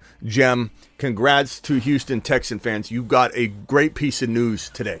 absolute gem. Congrats to Houston Texan fans. You got a great piece of news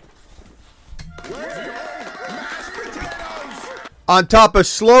today. On top of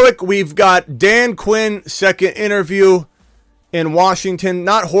Slowick, we've got Dan Quinn, second interview in Washington.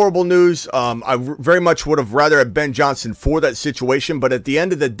 Not horrible news. I very much would have rather had Ben Johnson for that situation, but at the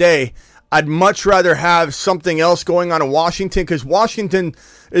end of the day, I'd much rather have something else going on in Washington, because Washington,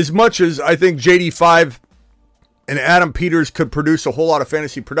 as much as I think JD5 and Adam Peters could produce a whole lot of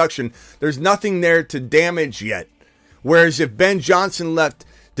fantasy production, there's nothing there to damage yet. Whereas if Ben Johnson left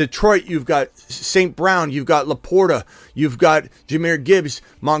Detroit, you've got St. Brown, you've got Laporta, you've got Jahmyr Gibbs,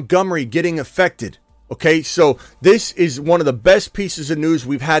 Montgomery getting affected. Okay, so this is one of the best pieces of news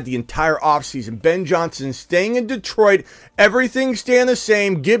we've had the entire offseason. Ben Johnson staying in Detroit, everything staying the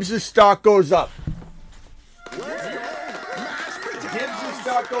same, Gibbs' stock goes up. Gibbs'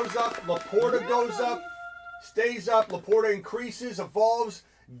 stock goes up, Laporta goes up, stays up, Laporta increases, evolves,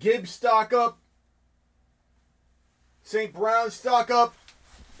 Gibbs' stock up, St. Brown's stock up.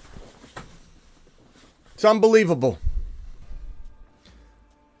 It's unbelievable.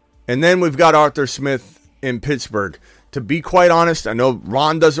 And then we've got Arthur Smith in Pittsburgh. To be quite honest, I know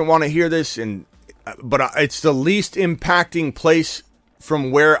Ron doesn't want to hear this, but it's the least impacting place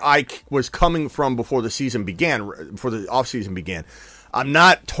from where I was coming from before the season began, before the offseason began. I'm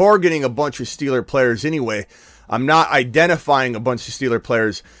not targeting a bunch of Steeler players anyway. I'm not identifying a bunch of Steeler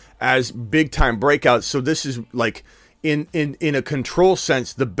players as big-time breakouts. So this is like, in a control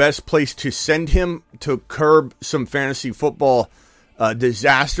sense, the best place to send him to curb some fantasy football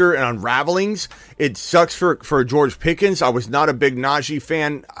disaster and unravelings. It sucks for George Pickens. I was not a big Najee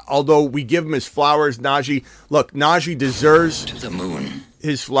fan, although we give him his flowers. Najee deserves to the moon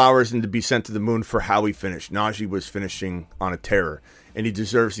his flowers and to be sent to the moon for how he finished. Najee was finishing on a tear, and he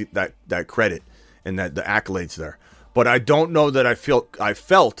deserves that credit and that the accolades there. But I don't know that I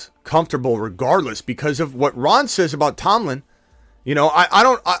felt comfortable regardless because of what Ron says about Tomlin. You know,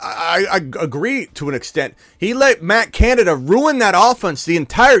 I agree to an extent. He let Matt Canada ruin that offense the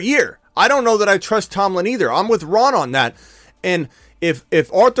entire year. I don't know that I trust Tomlin either. I'm with Ron on that. And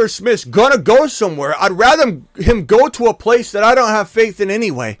if Arthur Smith's gonna go somewhere, I'd rather him go to a place that I don't have faith in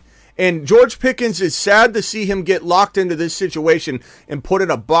anyway. And George Pickens, is sad to see him get locked into this situation and put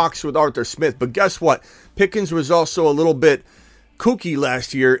in a box with Arthur Smith. But guess what? Pickens was also a little bit kooky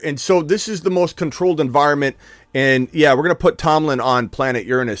last year. And so this is the most controlled environment. And yeah, we're going to put Tomlin on planet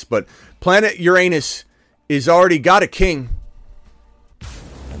Uranus. But planet Uranus is already got a king.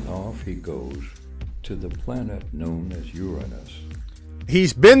 And off he goes to the planet known as Uranus.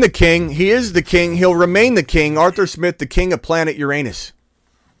 He's been the king. He is the king. He'll remain the king. Arthur Smith, the king of planet Uranus.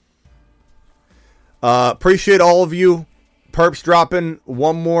 Appreciate all of you. Perps dropping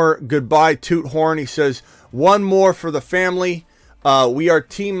one more goodbye toot horn. He says, one more for the family. We are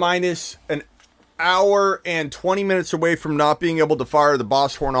T-minus an hour and 20 minutes away from not being able to fire the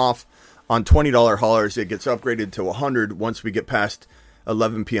boss horn off on $20 haulers. It gets upgraded to 100 once we get past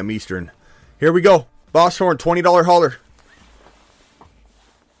 11 p.m. Eastern. Here we go. Boss horn, $20 hauler.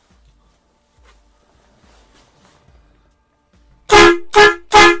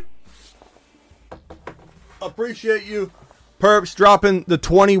 Appreciate you, Perps, dropping the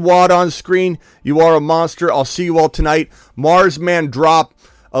 20 watt on screen. You are a monster. I'll see you all tonight. Marsman drop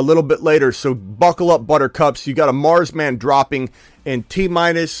a little bit later, so buckle up, Buttercups. You got a Marsman dropping in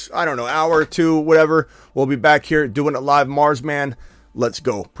T-minus, I don't know, hour or two, whatever. We'll be back here doing it live. Marsman, let's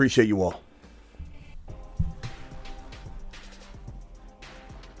go. Appreciate you all.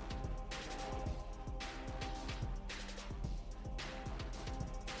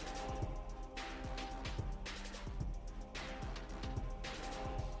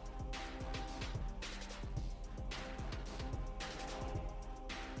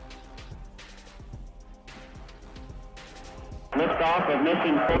 Liftoff of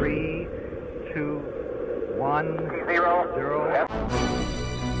mission 3, 2, 1, 0, 0.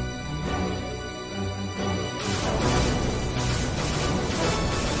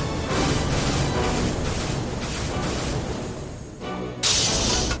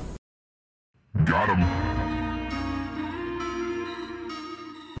 Got him.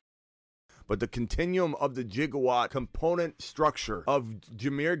 But the continuum of the gigawatt component structure of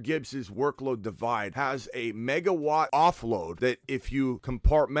Jahmyr Gibbs' workload divide has a megawatt offload that if you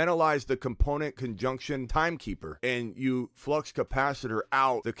compartmentalize the component conjunction timekeeper and you flux capacitor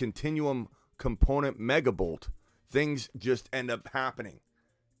out the continuum component megabolt, things just end up happening.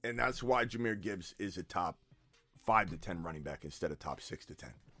 And that's why Jahmyr Gibbs is a top 5 to 10 running back instead of top 6 to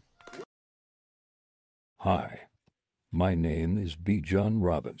 10. Hi, my name is B. John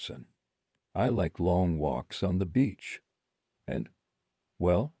Robinson. I like long walks on the beach. And,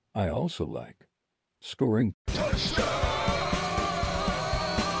 well, I also like scoring touchdowns.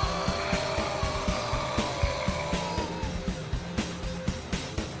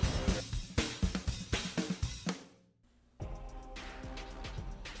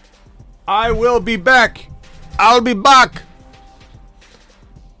 I will be back. I'll be back.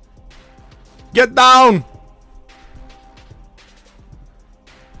 Get down.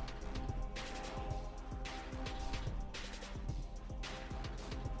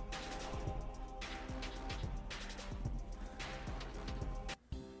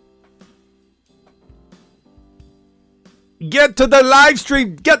 Get to the live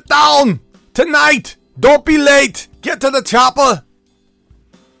stream. Get down tonight. Don't be late. Get to the chopper.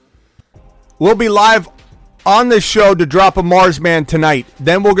 We'll be live on this show to drop a Marsman tonight.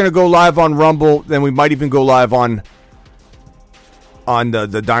 Then we're going to go live on Rumble. Then we might even go live on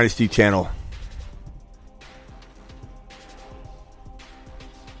the Dynasty channel.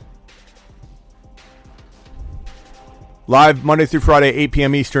 Live Monday through Friday, 8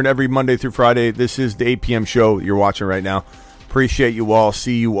 p.m. Eastern, every Monday through Friday. This is the 8 p.m. show you're watching right now. Appreciate you all.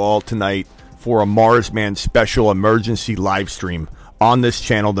 See you all tonight for a Marsman special emergency live stream on this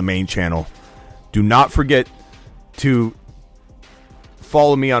channel, the main channel. Do not forget to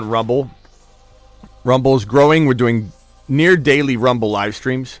follow me on Rumble. Rumble is growing. We're doing near daily Rumble live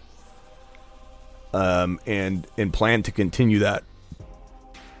streams, and plan to continue that.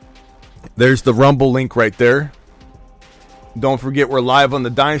 There's the Rumble link right there. Don't forget we're live on the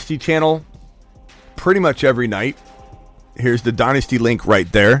Dynasty channel pretty much every night. Here's the Dynasty link right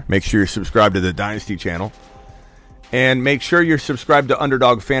there. Make sure you're subscribed to the Dynasty channel. And make sure you're subscribed to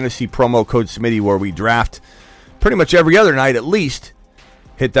Underdog Fantasy promo code Smitty, where we draft pretty much every other night at least.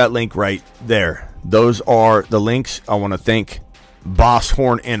 Hit that link right there. Those are the links. I want to thank Boss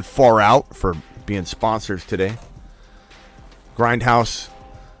Horn and Far Out for being sponsors today. Grindhouse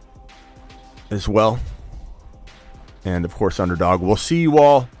as well. And, of course, Underdog. We'll see you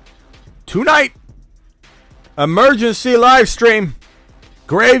all tonight. Emergency live stream.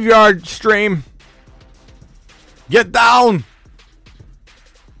 Graveyard stream. Get down.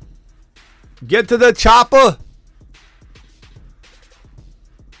 Get to the chopper.